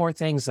couple more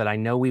things that I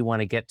know we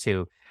want to get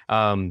to.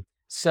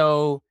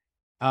 So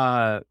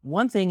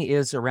one thing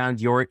is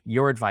around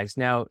your advice.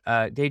 Now,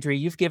 Deidre,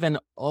 you've given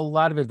a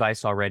lot of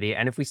advice already,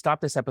 and if we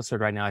stop this episode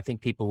right now, I think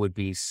people would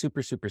be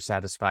super, super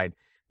satisfied.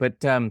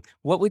 But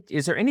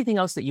is there anything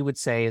else that you would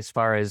say as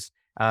far as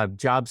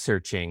job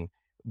searching?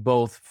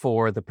 Both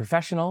for the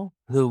professional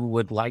who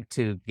would like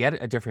to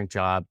get a different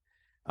job,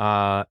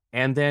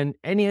 and then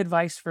any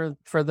advice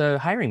for the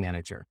hiring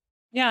manager?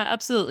 Yeah,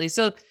 absolutely.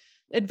 So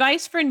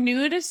advice for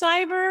new to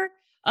cyber,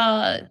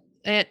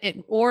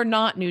 or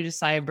not new to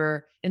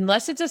cyber,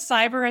 unless it's a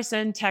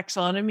CyberSN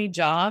taxonomy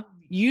job,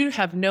 you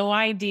have no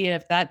idea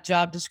if that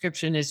job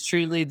description is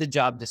truly the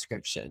job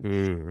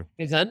description.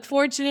 Because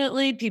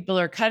unfortunately, people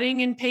are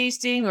cutting and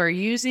pasting or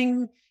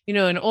using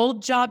an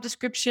old job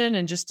description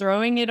and just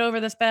throwing it over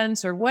the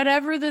fence or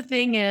whatever the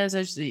thing is,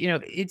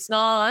 it's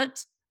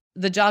not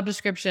the job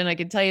description. I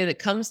can tell you that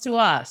comes to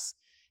us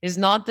is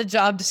not the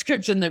job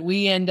description that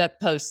we end up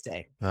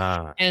posting.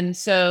 And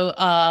so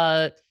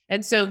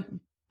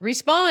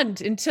respond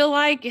until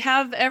I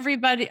have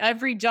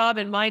every job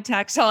in my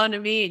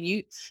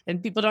taxonomy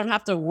and people don't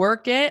have to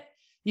work it.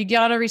 You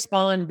got to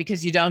respond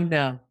because you don't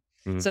know.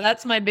 So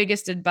that's my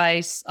biggest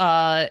advice.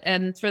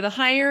 And for the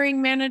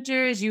hiring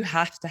managers, you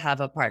have to have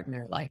a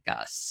partner like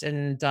us.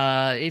 And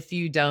if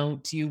you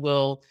don't, you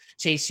will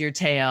chase your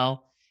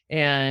tail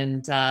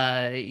and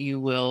you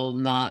will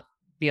not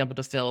be able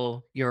to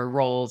fill your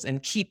roles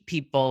and keep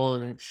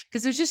people.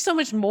 Because there's just so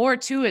much more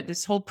to it.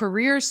 This whole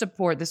career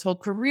support, this whole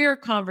career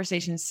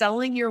conversation,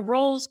 selling your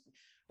roles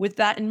with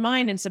that in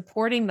mind and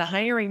supporting the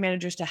hiring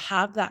managers to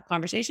have that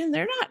conversation.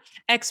 They're not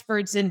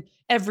experts in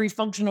every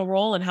functional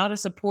role and how to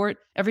support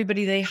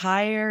everybody they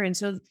hire. And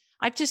so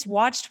I've just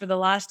watched for the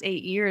last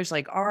 8 years,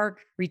 like our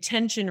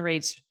retention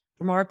rates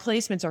from our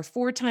placements are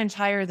 4 times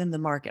higher than the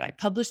market. I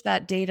published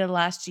that data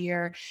last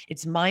year.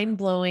 It's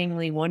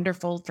mind-blowingly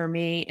wonderful for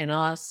me and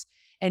us.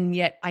 And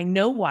yet I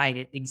know why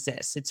it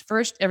exists. It's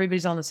first,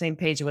 everybody's on the same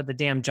page of what the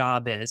damn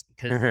job is,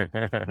 because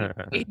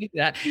we do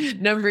that.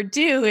 Number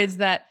two is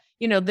that,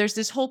 there's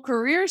this whole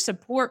career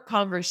support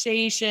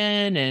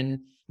conversation, and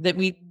that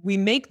we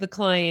make the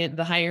client,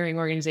 the hiring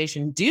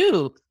organization,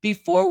 do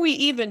before we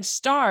even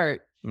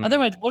start.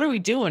 Otherwise, what are we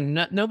doing?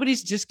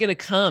 Nobody's just going to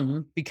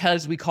come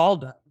because we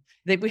called them.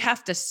 We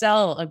have to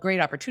sell a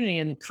great opportunity,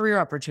 and career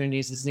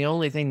opportunities is the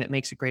only thing that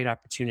makes a great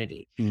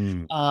opportunity.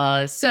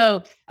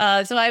 So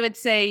I would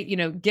say,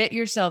 get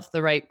yourself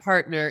the right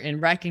partner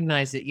and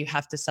recognize that you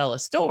have to sell a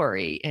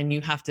story and you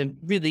have to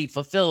really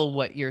fulfill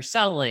what you're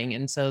selling.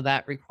 And so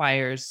that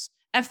requires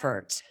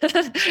effort.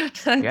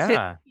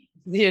 Yeah.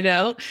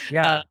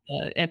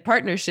 And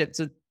partnerships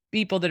with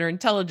people that are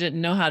intelligent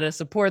and know how to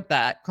support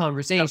that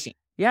conversation.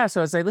 Yeah.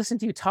 So as I listen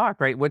to you talk,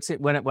 right, what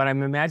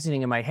I'm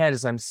imagining in my head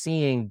is I'm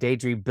seeing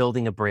Daydream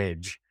building a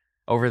bridge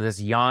over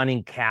this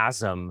yawning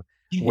chasm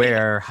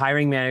where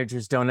hiring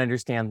managers don't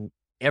understand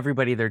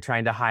everybody they're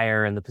trying to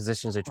hire and the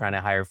positions they're trying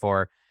to hire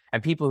for.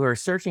 And people who are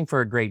searching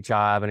for a great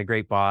job and a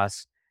great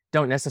boss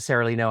don't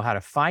necessarily know how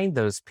to find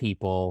those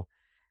people.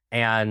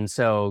 And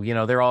so,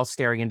 they're all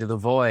staring into the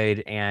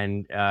void.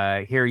 And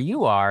here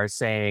you are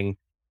saying,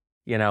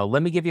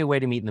 let me give you a way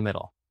to meet in the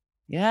middle.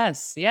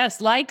 Yes.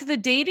 Like the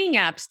dating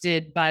apps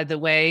did, by the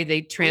way.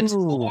 They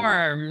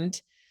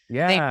transformed.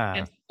 Yeah. They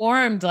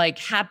transformed like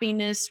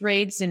happiness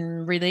rates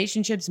and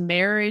relationships,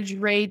 marriage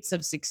rates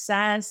of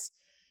success.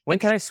 When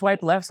can I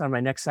swipe left on my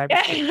next cyber?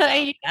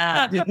 We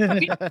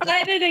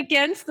decided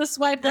against the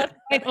swipe left,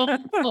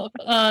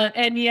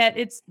 and yet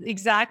it's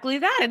exactly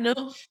that.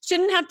 No,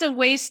 shouldn't have to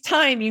waste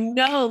time,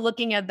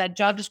 looking at that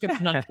job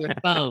description on your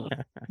phone.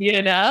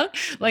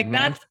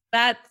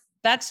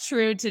 That's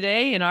true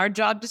today in our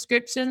job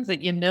descriptions,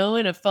 that in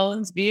a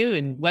phone's view,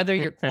 and whether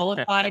you're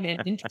qualified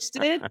and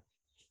interested.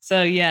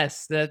 So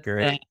yes, that's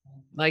great.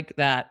 Like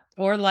that,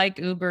 or like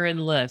Uber and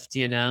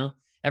Lyft.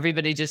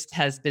 Everybody just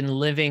has been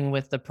living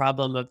with the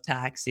problem of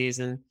taxis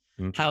and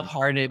how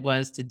hard it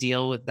was to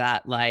deal with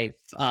that life,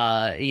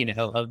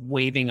 of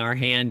waving our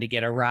hand to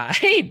get a ride,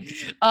 in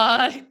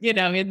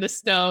the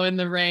snow, in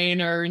the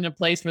rain, or in a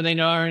place where they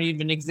aren't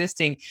even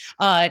existing.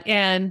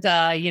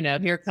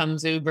 Here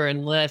comes Uber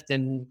and Lyft,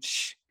 and,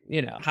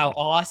 how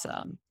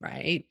awesome,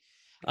 right?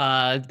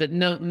 But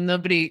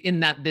nobody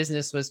in that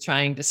business was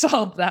trying to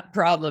solve that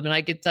problem. And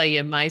I could tell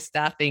you, my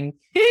staffing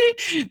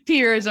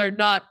peers are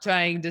not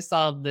trying to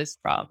solve this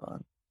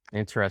problem.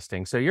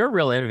 Interesting. So you're a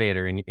real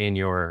innovator in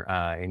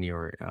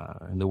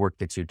the work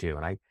that you do,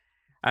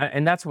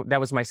 and that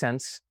was my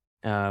sense,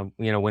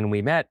 when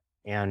we met,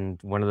 and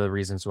one of the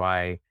reasons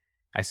why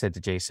I said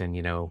to Jason,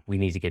 we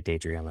need to get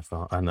Daydream on the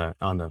phone,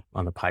 on the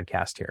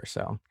podcast here.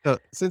 So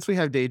since we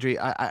have Daydream,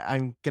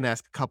 I'm going to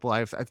ask a couple. I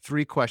have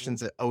 3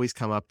 questions that always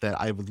come up that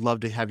I would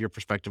love to have your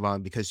perspective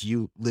on, because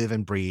you live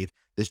and breathe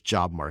this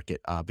job market,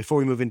 before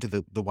we move into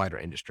the wider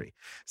industry.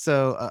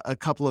 So a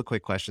couple of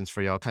quick questions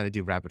for you. I'll kind of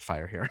do rapid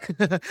fire here.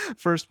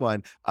 First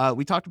one,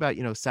 we talked about,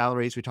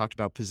 salaries, we talked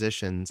about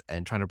positions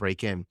and trying to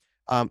break in.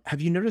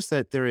 Have you noticed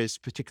that there is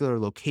particular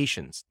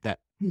locations that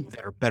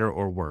are better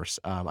or worse?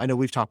 I know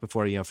we've talked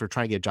before, if we're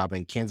trying to get a job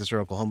in Kansas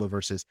or Oklahoma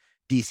versus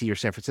DC or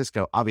San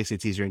Francisco, obviously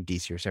it's easier in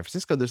DC or San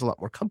Francisco. There's a lot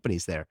more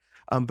companies there.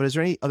 But is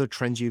there any other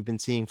trends you've been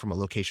seeing from a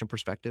location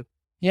perspective?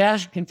 Yeah.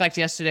 In fact,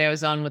 yesterday I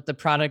was on with the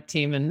product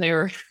team, and we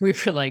were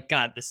like,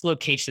 God, this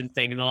location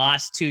thing in the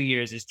last 2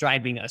 years is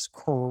driving us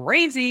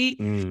crazy.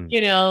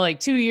 Like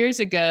 2 years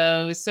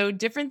ago was so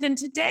different than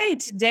today.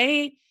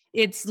 Today,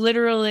 it's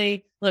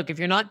literally, look, if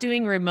you're not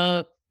doing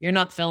remote, you're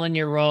not filling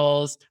your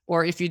roles,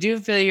 or if you do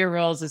fill your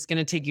roles, it's going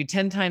to take you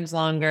 10 times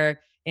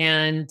longer.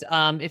 And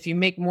if you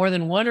make more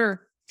than one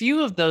or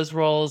few of those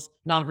roles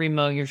not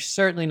remote, you're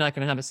certainly not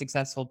going to have a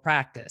successful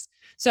practice.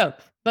 So,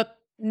 but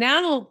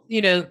now,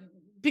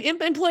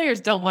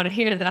 employers don't want to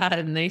hear that,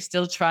 and they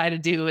still try to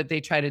do what they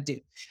try to do.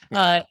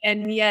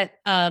 And yet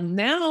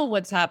now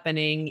what's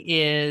happening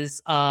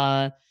is,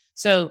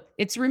 so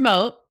it's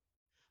remote,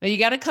 but you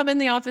got to come in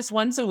the office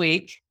once a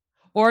week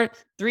or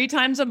 3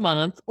 times a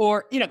month,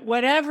 or,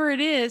 whatever it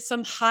is,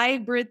 some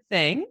hybrid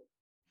thing.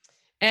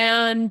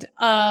 And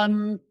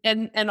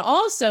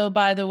also,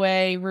 by the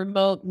way,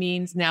 remote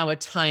means now a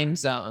time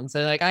zone.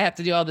 So like I have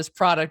to do all this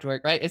product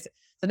work, right?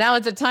 So now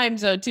it's a time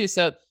zone too.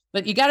 So,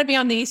 but you got to be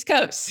on the East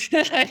Coast,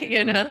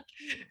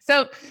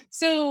 So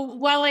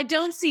while I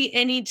don't see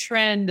any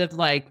trend of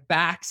like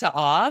back to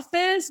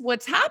office,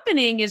 what's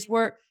happening is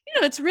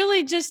it's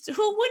really just,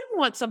 who wouldn't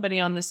want somebody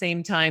on the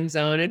same time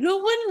zone, and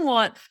who wouldn't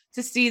want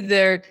to see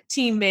their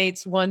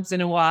teammates once in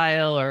a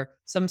while, or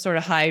some sort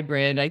of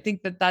hybrid. I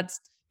think that's,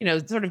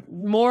 sort of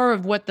more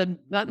of what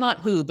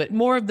but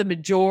more of the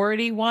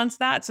majority wants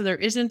that. So there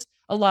isn't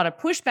a lot of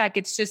pushback.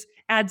 It's just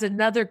adds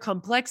another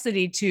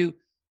complexity to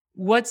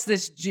what's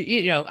this,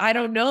 I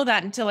don't know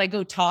that until I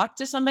go talk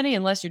to somebody,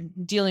 unless you're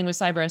dealing with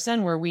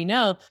CyberSN, where we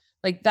know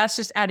like that's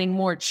just adding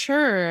more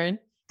churn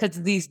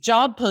because these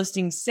job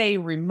postings say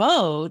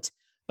remote,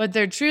 but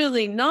they're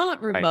truly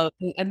not Right. remote.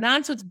 And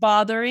that's what's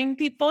bothering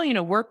people.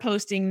 We're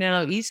posting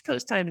now East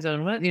Coast time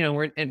zone,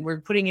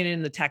 we're putting it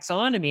in the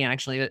taxonomy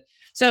actually.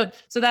 So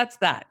that's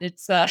that.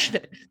 It's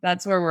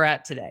that's where we're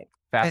at today.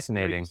 And are you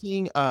Fascinating.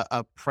 seeing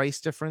a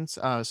price difference?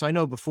 So I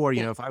know before,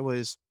 if I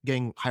was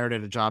getting hired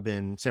at a job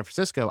in San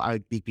Francisco, I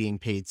would be being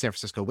paid San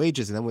Francisco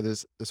wages. And then with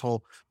this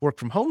whole work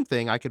from home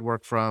thing, I could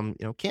work from,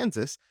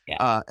 Kansas,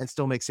 Yeah. and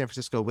still make San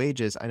Francisco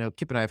wages. I know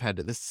Kip and I have had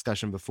this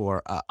discussion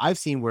before. I've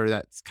seen where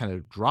that's kind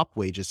of dropped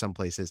wages some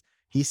places.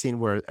 He's seen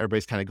where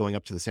everybody's kind of going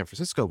up to the San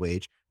Francisco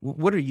wage.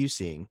 What are you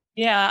seeing?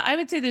 Yeah, I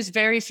would say there's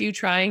very few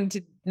trying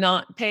to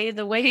not pay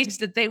the wage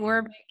that they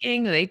were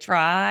making. They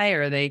try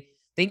or they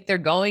think they're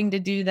going to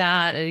do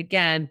that. And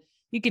again,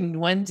 you can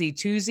onesie,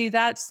 twosie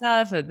that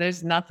stuff.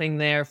 There's nothing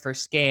there for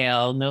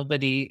scale.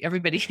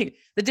 Everybody,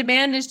 the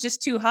demand is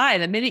just too high.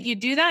 The minute you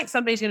do that,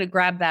 somebody's going to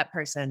grab that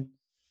person.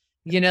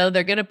 They're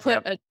going to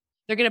put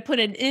they're going to put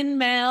an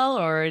email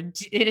or,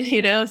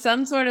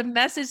 some sort of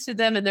message to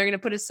them, and they're going to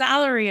put a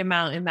salary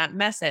amount in that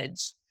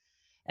message.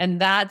 And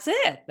that's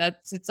it.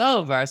 It's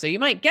over. So you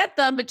might get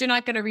them, but you're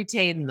not going to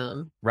retain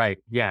them. Right.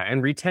 Yeah.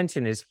 And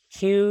retention is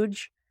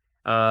huge.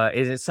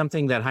 It is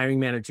something that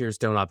hiring managers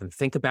don't often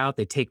think about.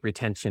 They take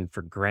retention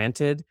for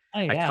granted. Oh,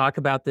 I yeah. talk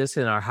about this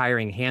in our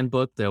hiring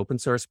handbook, the open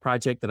source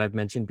project that I've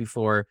mentioned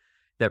before,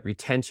 that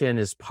retention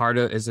is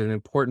an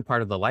important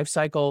part of the life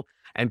cycle.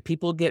 And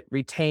people get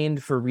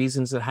retained for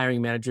reasons that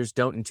hiring managers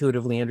don't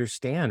intuitively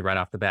understand right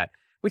off the bat,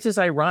 which is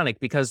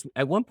ironic because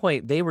at one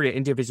point they were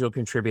individual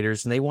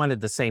contributors and they wanted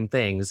the same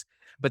things,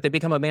 but they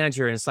become a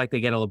manager and it's like they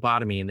get a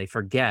lobotomy and they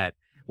forget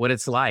what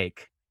it's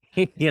like,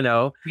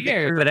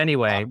 Weird. But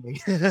anyway.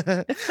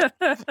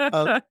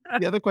 The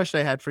other question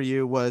I had for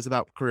you was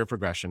about career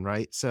progression,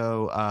 right?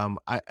 So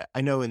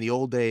I know in the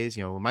old days,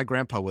 when my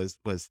grandpa was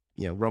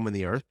roaming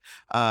the earth,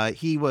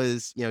 he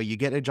was, you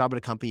get a job at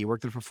a company, you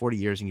worked there for 40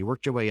 years and you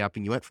worked your way up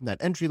and you went from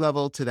that entry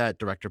level to that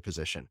director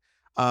position.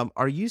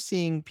 Are you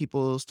seeing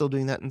people still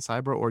doing that in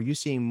cyber, or are you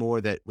seeing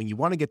more that when you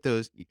want to get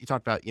those, you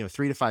talked about,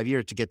 3 to 5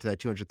 years to get to that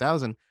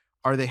 200,000,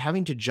 are they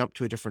having to jump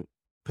to a different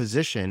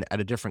position at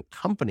a different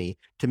company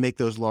to make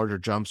those larger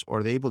jumps, or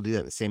are they able to do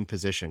that in the same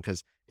position?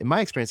 Because in my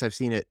experience, I've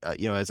seen it,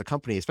 as a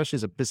company, especially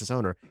as a business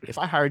owner, if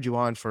I hired you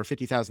on for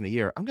 50,000 a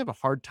year, I'm gonna have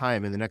a hard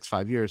time in the next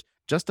 5 years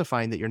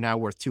justifying that you're now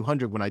worth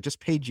 200 when I just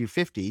paid you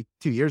 50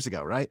 2 years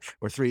ago, right?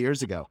 Or 3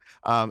 years ago.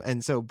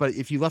 And so, but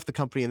if you left the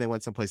company and then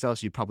went someplace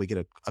else, you'd probably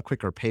get a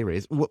quicker pay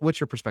raise. What's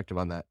your perspective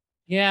on that?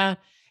 Yeah.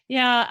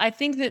 Yeah. I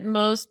think that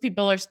most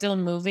people are still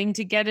moving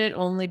to get it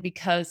only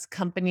because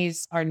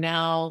companies are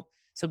now.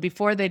 So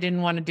before they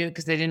didn't want to do it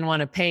because they didn't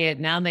want to pay it.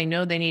 Now they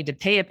know they need to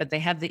pay it, but they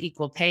have the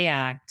Equal Pay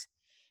Act.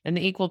 And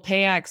the Equal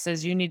Pay Act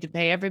says you need to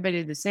pay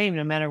everybody the same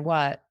no matter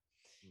what.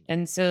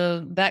 And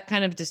so that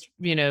kind of just,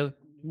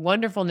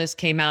 wonderfulness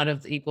came out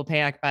of the Equal Pay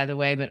Act, by the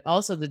way, but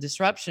also the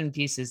disruption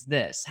piece is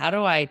this. How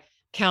do I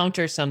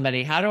counter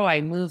somebody? How do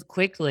I move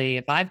quickly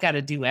if I've got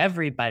to do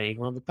everybody?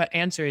 Well, the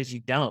answer is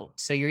you don't.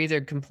 So you're either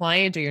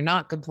compliant or you're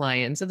not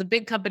compliant. So the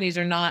big companies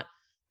are not.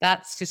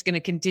 That's just going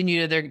to continue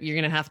you're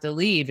going to have to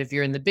leave if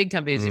you're in the big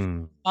companies. If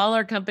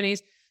smaller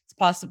companies, it's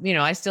possible,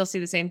 I still see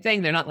the same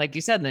thing. They're not, like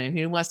you said,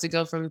 who wants to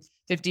go from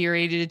 50 or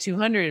 80 to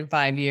 200 in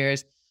 5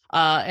 years?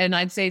 And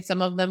I'd say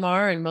some of them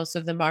are, and most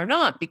of them are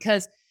not,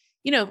 because,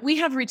 we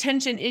have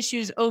retention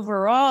issues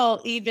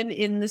overall, even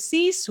in the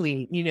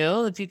C-suite.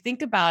 If you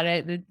think about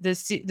it,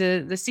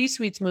 the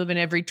C-suite's moving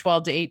every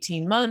 12 to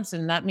 18 months.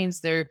 And that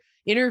means they're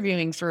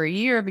interviewing for a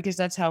year because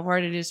that's how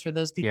hard it is for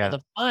those people to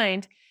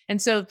find.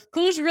 And so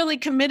who's really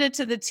committed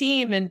to the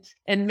team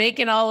and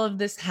making all of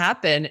this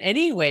happen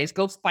anyways,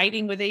 go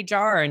fighting with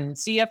HR and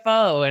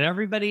CFO and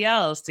everybody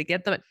else to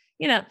get them,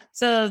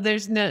 so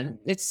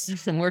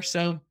we're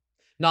so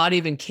not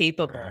even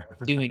capable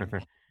of doing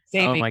it.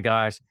 Oh my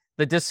gosh.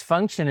 The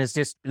dysfunction is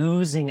just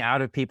oozing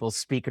out of people's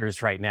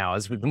speakers right now.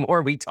 The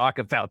more we talk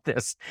about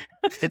this,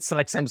 it's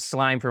like some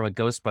slime from a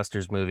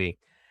Ghostbusters movie.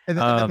 And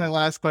then my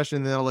last question,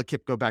 and then I'll let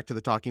Kip go back to the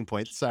talking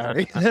points.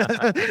 Sorry.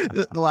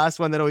 The last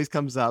one that always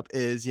comes up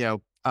is,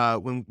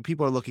 when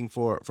people are looking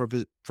for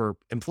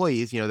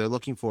employees, they're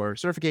looking for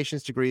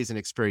certifications, degrees, and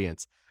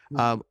experience.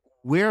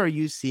 Where are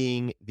you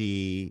seeing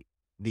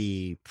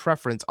the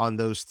preference on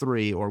those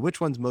three, or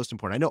which one's most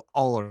important? I know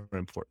all are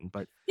important,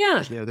 but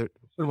yeah, they're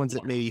the ones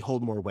that maybe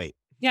hold more weight.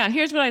 Yeah.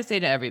 Here's what I say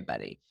to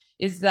everybody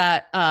is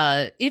that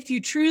if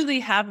you truly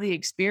have the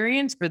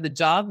experience for the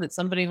job that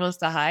somebody wants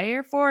to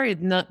hire for,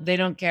 they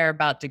don't care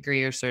about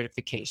degree or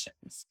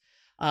certifications.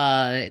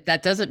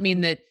 That doesn't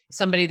mean that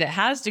somebody that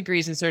has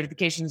degrees and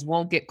certifications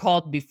won't get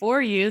called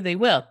before you. They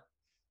will,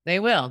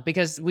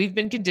 because we've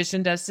been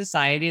conditioned as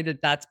society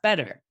that that's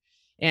better.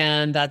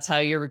 And that's how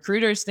your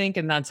recruiters think.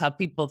 And that's how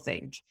people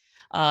think.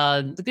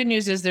 The good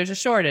news is there's a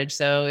shortage.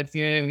 So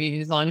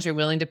as long as you're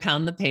willing to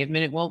pound the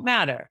pavement, it won't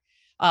matter.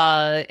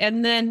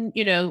 And then,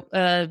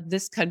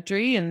 this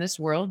country and this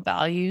world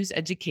values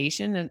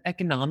education and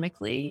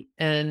economically,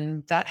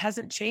 and that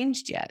hasn't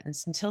changed yet. And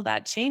until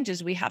that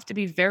changes, we have to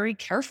be very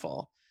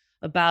careful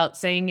about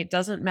saying it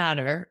doesn't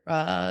matter.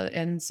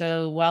 And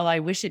so while I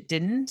wish it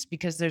didn't,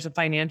 because there's a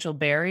financial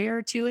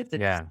barrier to it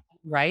that's Yeah.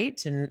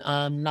 right and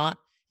not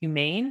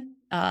humane,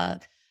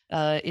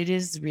 it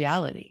is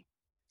reality.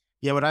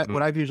 Yeah, Mm.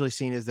 what I've usually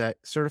seen is that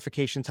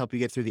certifications help you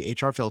get through the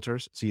HR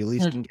filters, so you at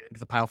least can get into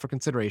the pile for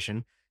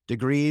consideration.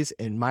 Degrees,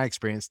 in my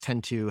experience,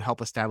 tend to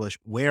help establish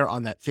where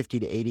on that 50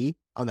 to 80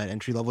 on that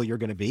entry level you're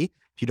going to be.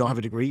 If you don't have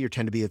a degree, you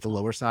tend to be at the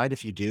lower side.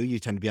 If you do, you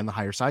tend to be on the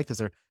higher side because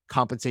they're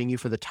compensating you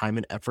for the time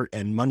and effort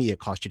and money it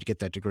cost you to get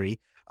that degree.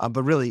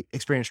 But really,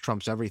 experience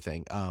trumps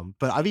everything.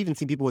 But I've even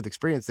seen people with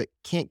experience that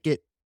can't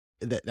get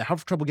that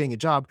have trouble getting a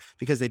job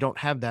because they don't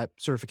have that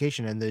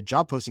certification, and the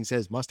job posting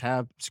says must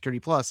have Security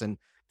Plus, and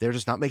they're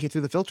just not making it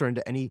through the filter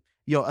into any,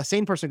 a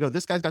sane person go,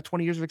 this guy's got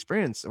 20 years of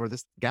experience, or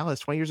this gal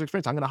has 20 years of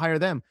experience, I'm going to hire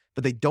them.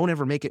 But they don't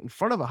ever make it in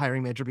front of a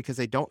hiring manager because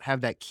they don't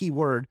have that key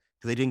word,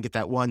 because they didn't get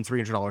that one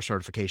 $300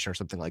 certification or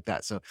something like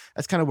that. So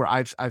that's kind of where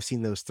I've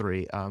seen those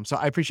three. So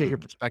I appreciate your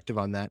perspective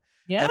on that.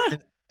 Yeah.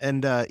 I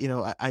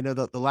know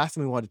that the last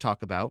thing we wanted to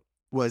talk about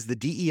was the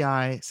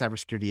DEI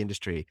cybersecurity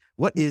industry.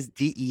 What is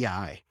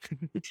DEI?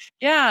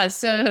 Yeah.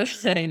 So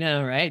I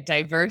know, right?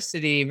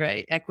 Diversity,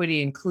 right?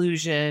 Equity,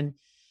 inclusion.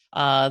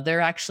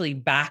 They're actually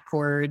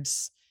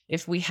backwards.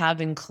 If we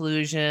have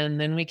inclusion,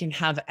 then we can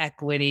have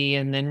equity,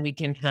 and then we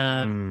can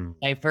have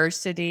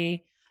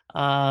diversity.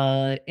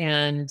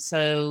 And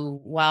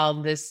so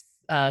while this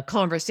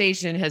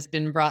conversation has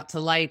been brought to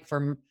light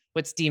from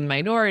what's deemed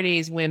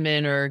minorities,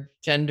 women, or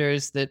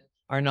genders that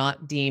are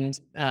not deemed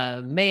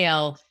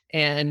male,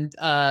 and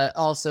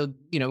also,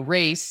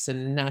 race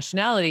and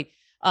nationality,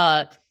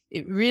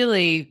 it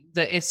really,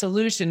 a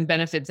solution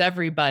benefits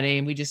everybody.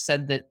 And we just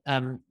said that,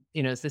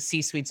 the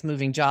C-suite's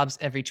moving jobs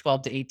every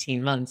 12 to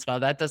 18 months.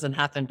 Well, that doesn't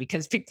happen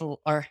because people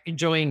are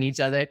enjoying each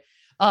other.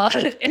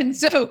 And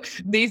so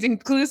these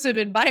inclusive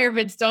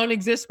environments don't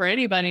exist for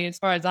anybody. As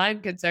far as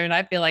I'm concerned,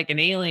 I feel like an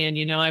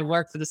alien. I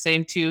worked for the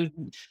same two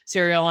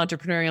serial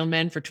entrepreneurial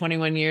men for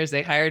 21 years.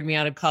 They hired me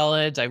out of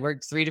college. I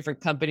worked 3 different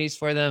companies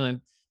for them. And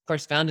of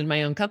course, founded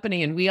my own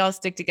company, and we all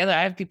stick together.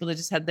 I have people that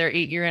just had their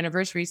 8-year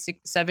anniversary,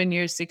 7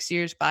 years, 6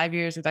 years, 5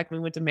 years. In fact, we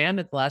went to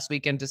Mammoth last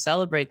weekend to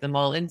celebrate them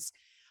all. And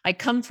I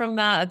come from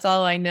that. That's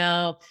all I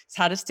know. It's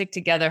how to stick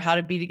together, how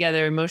to be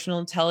together, emotional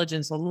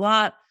intelligence, a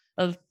lot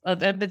of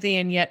empathy,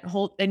 and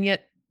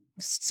yet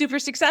super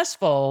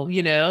successful,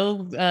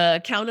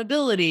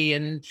 accountability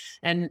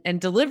and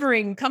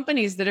delivering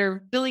companies that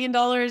are $1 billion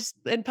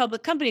in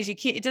public companies.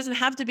 It doesn't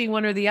have to be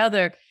one or the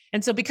other.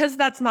 And so because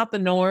that's not the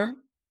norm,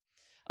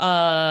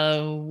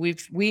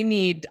 we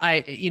need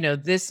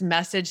this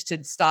message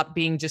to stop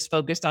being just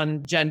focused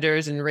on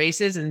genders and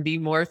races and be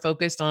more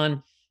focused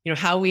on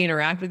how we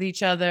interact with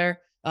each other,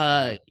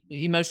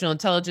 emotional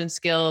intelligence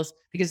skills,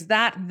 because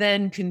that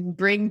then can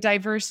bring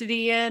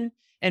diversity in.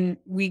 And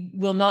we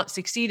will not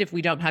succeed if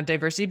we don't have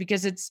diversity,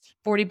 because it's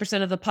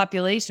 40% of the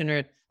population,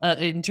 or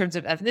in terms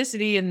of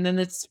ethnicity, and then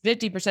it's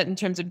 50% in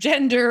terms of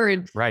gender.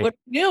 And Right. what are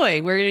we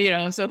doing?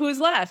 We're so who's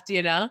left?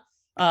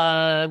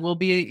 We'll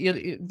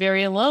be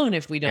very alone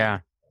if we don't. Yeah.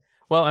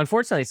 Well,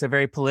 unfortunately, it's a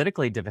very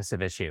politically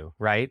divisive issue,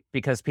 right?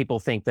 Because people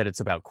think that it's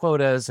about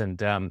quotas,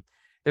 and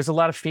there's a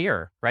lot of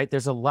fear, right?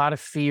 There's a lot of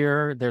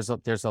fear. There's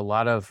a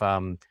lot of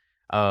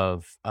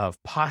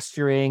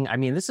posturing. I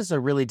mean, this is a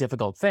really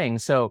difficult thing.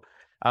 So,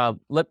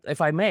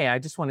 if I may, I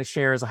just want to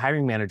share as a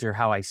hiring manager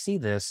how I see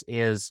this.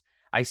 Is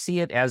I see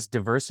it as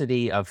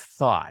diversity of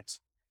thought,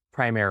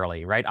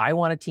 primarily, right? I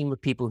want a team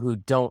of people who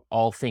don't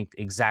all think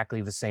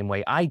exactly the same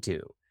way I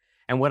do.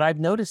 And what I've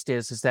noticed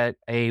is that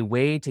a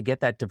way to get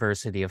that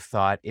diversity of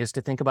thought is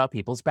to think about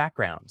people's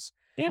backgrounds.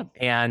 Yeah.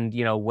 And,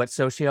 what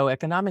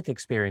socioeconomic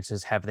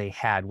experiences have they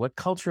had? What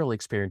cultural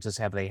experiences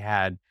have they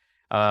had?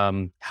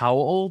 How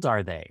old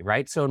are they,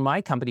 right? So in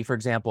my company, for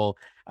example,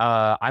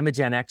 I'm a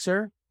Gen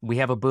Xer. We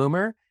have a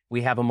boomer.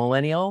 We have a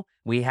millennial.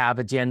 We have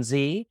a Gen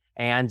Z.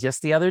 And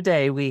just the other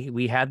day,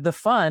 we had the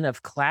fun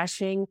of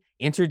clashing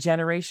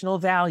intergenerational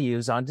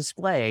values on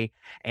display,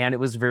 and it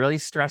was really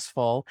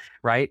stressful,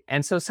 right?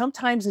 And so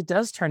sometimes it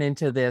does turn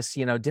into this,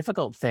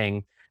 difficult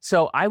thing.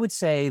 So I would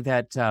say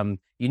that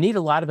you need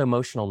a lot of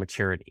emotional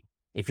maturity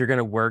if you're going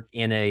to work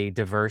in a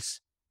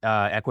diverse,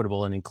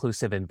 equitable, and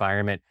inclusive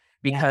environment,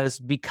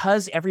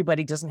 because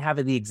everybody doesn't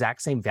have the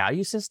exact same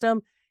value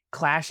system.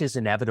 Clash is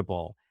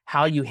inevitable.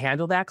 How you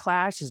handle that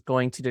clash is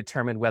going to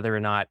determine whether or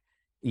not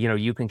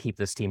you can keep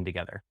this team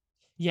together.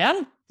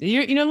 Yeah.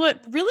 You know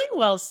what? Really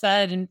well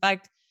said. In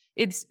fact,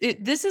 this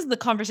is the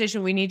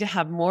conversation we need to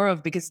have more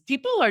of, because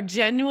people are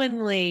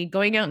genuinely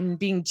going out and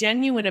being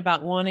genuine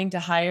about wanting to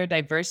hire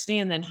diversity,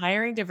 and then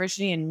hiring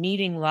diversity and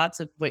meeting lots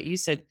of what you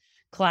said,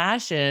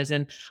 clashes.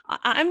 And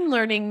I'm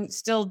learning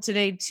still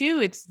today too,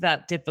 it's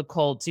that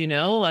difficult,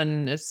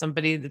 and if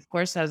somebody, of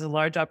course, has a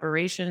large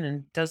operation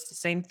and does the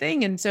same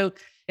thing. And so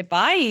if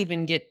I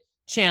even get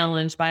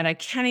challenged by it, I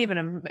can't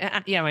even,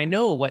 I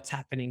know what's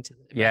happening to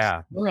the rest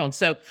of the world.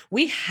 So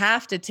we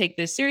have to take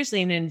this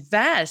seriously and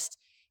invest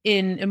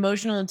in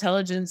emotional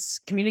intelligence,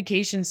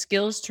 communication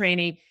skills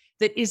training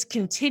that is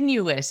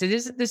continuous. It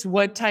isn't this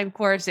one-time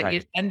course that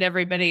you send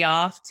everybody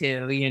off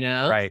to,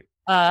 Right.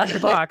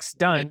 Box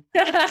done.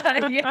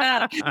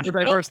 Yeah. We're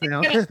diverse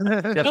now.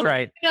 That's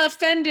right. Don't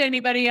offend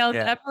anybody else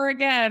ever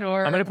again.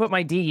 Or I'm going to put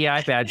my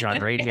DEI badge on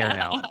right here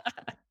now.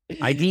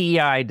 I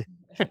DEI'd.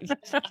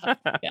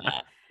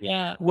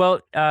 Yeah.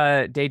 Well,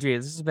 Deidre,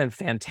 this has been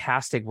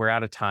fantastic. We're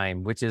out of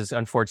time, which is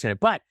unfortunate,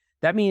 but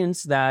that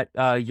means that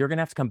you're going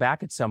to have to come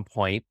back at some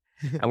point,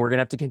 and we're going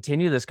to have to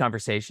continue this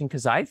conversation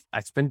because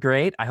it's been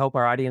great. I hope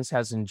our audience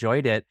has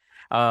enjoyed it.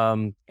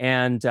 And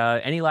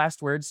any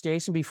last words,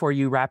 Jason, before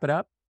you wrap it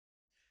up?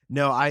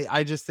 No,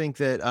 I just think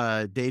that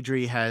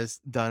Deidre has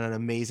done an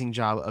amazing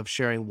job of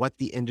sharing what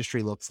the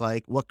industry looks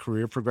like, what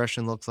career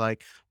progression looks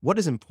like, what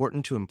is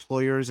important to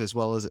employers as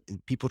well as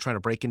people trying to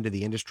break into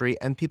the industry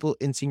and people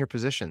in senior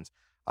positions.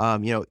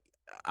 I'm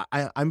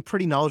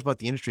pretty knowledgeable about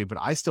the industry, but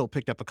I still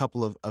picked up a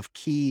couple of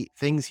key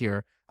things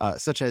here,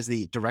 such as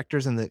the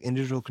directors and the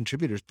individual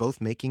contributors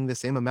both making the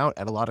same amount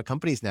at a lot of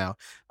companies now,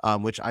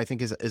 which I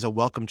think is a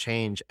welcome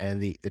change.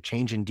 And the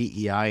change in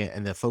DEI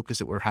and the focus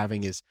that we're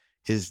having is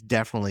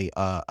definitely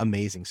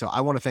amazing. So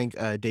I want to thank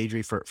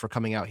Deidre for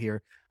coming out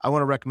here. I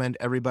want to recommend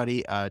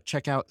everybody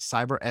check out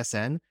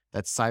CyberSN.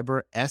 That's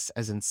Cyber S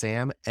as in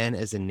Sam, N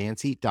as in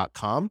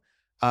Nancy.com.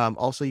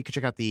 Also, you can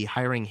check out the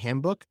hiring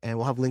handbook, and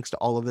we'll have links to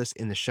all of this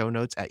in the show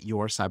notes at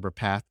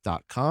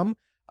yourcyberpath.com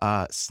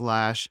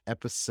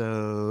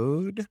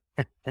 /episode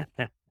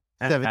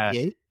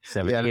 78.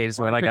 78 is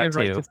what I got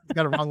too.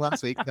 Got it wrong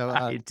last week. So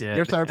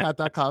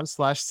yourcyberpath.com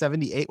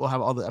 /78 will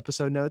have all the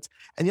episode notes.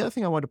 And the other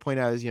thing I wanted to point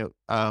out is,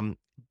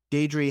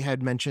 Deidre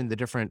had mentioned the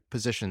different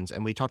positions,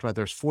 and we talked about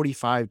there's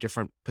 45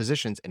 different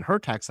positions in her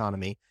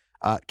taxonomy.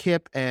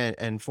 Kip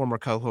and former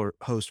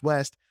co-host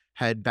West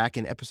had back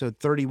in episode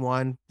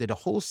 31, did a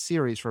whole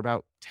series for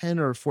about 10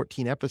 or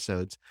 14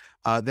 episodes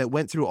that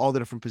went through all the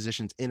different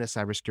positions in a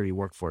cybersecurity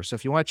workforce. So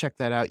if you want to check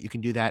that out, you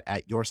can do that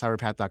at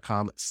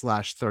yourcyberpath.com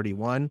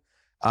 /31.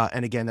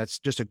 And again, that's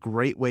just a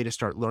great way to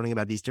start learning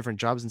about these different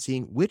jobs and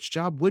seeing which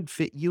job would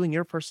fit you and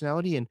your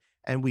personality.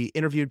 And we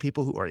interviewed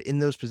people who are in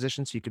those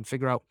positions so you can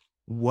figure out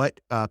what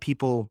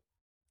people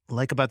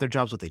like about their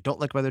jobs, what they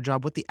don't like about their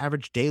job, what the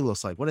average day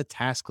looks like, what a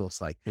task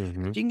looks like.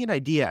 Mm-hmm. You can get an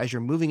idea as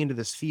you're moving into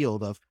this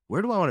field of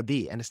where do I want to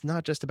be? And it's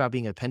not just about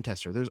being a pen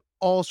tester. There's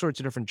all sorts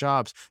of different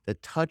jobs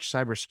that touch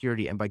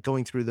cybersecurity. And by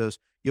going through those,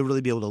 you'll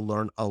really be able to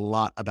learn a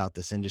lot about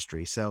this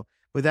industry. So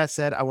with that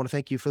said, I want to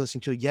thank you for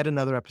listening to yet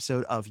another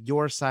episode of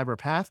Your Cyber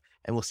Path,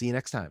 and we'll see you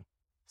next time.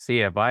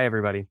 See ya. Bye,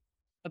 everybody.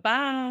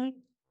 Bye-bye.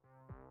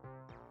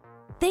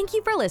 Thank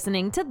you for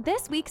listening to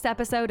this week's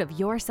episode of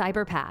Your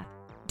Cyber Path.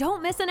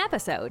 Don't miss an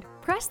episode.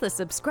 Press the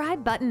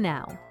subscribe button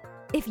now.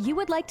 If you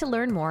would like to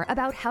learn more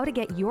about how to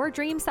get your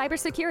dream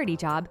cybersecurity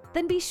job,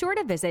 then be sure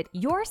to visit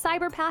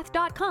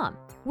yourcyberpath.com,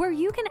 where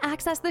you can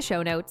access the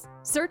show notes,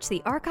 search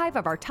the archive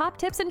of our top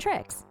tips and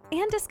tricks,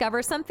 and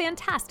discover some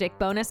fantastic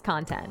bonus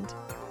content.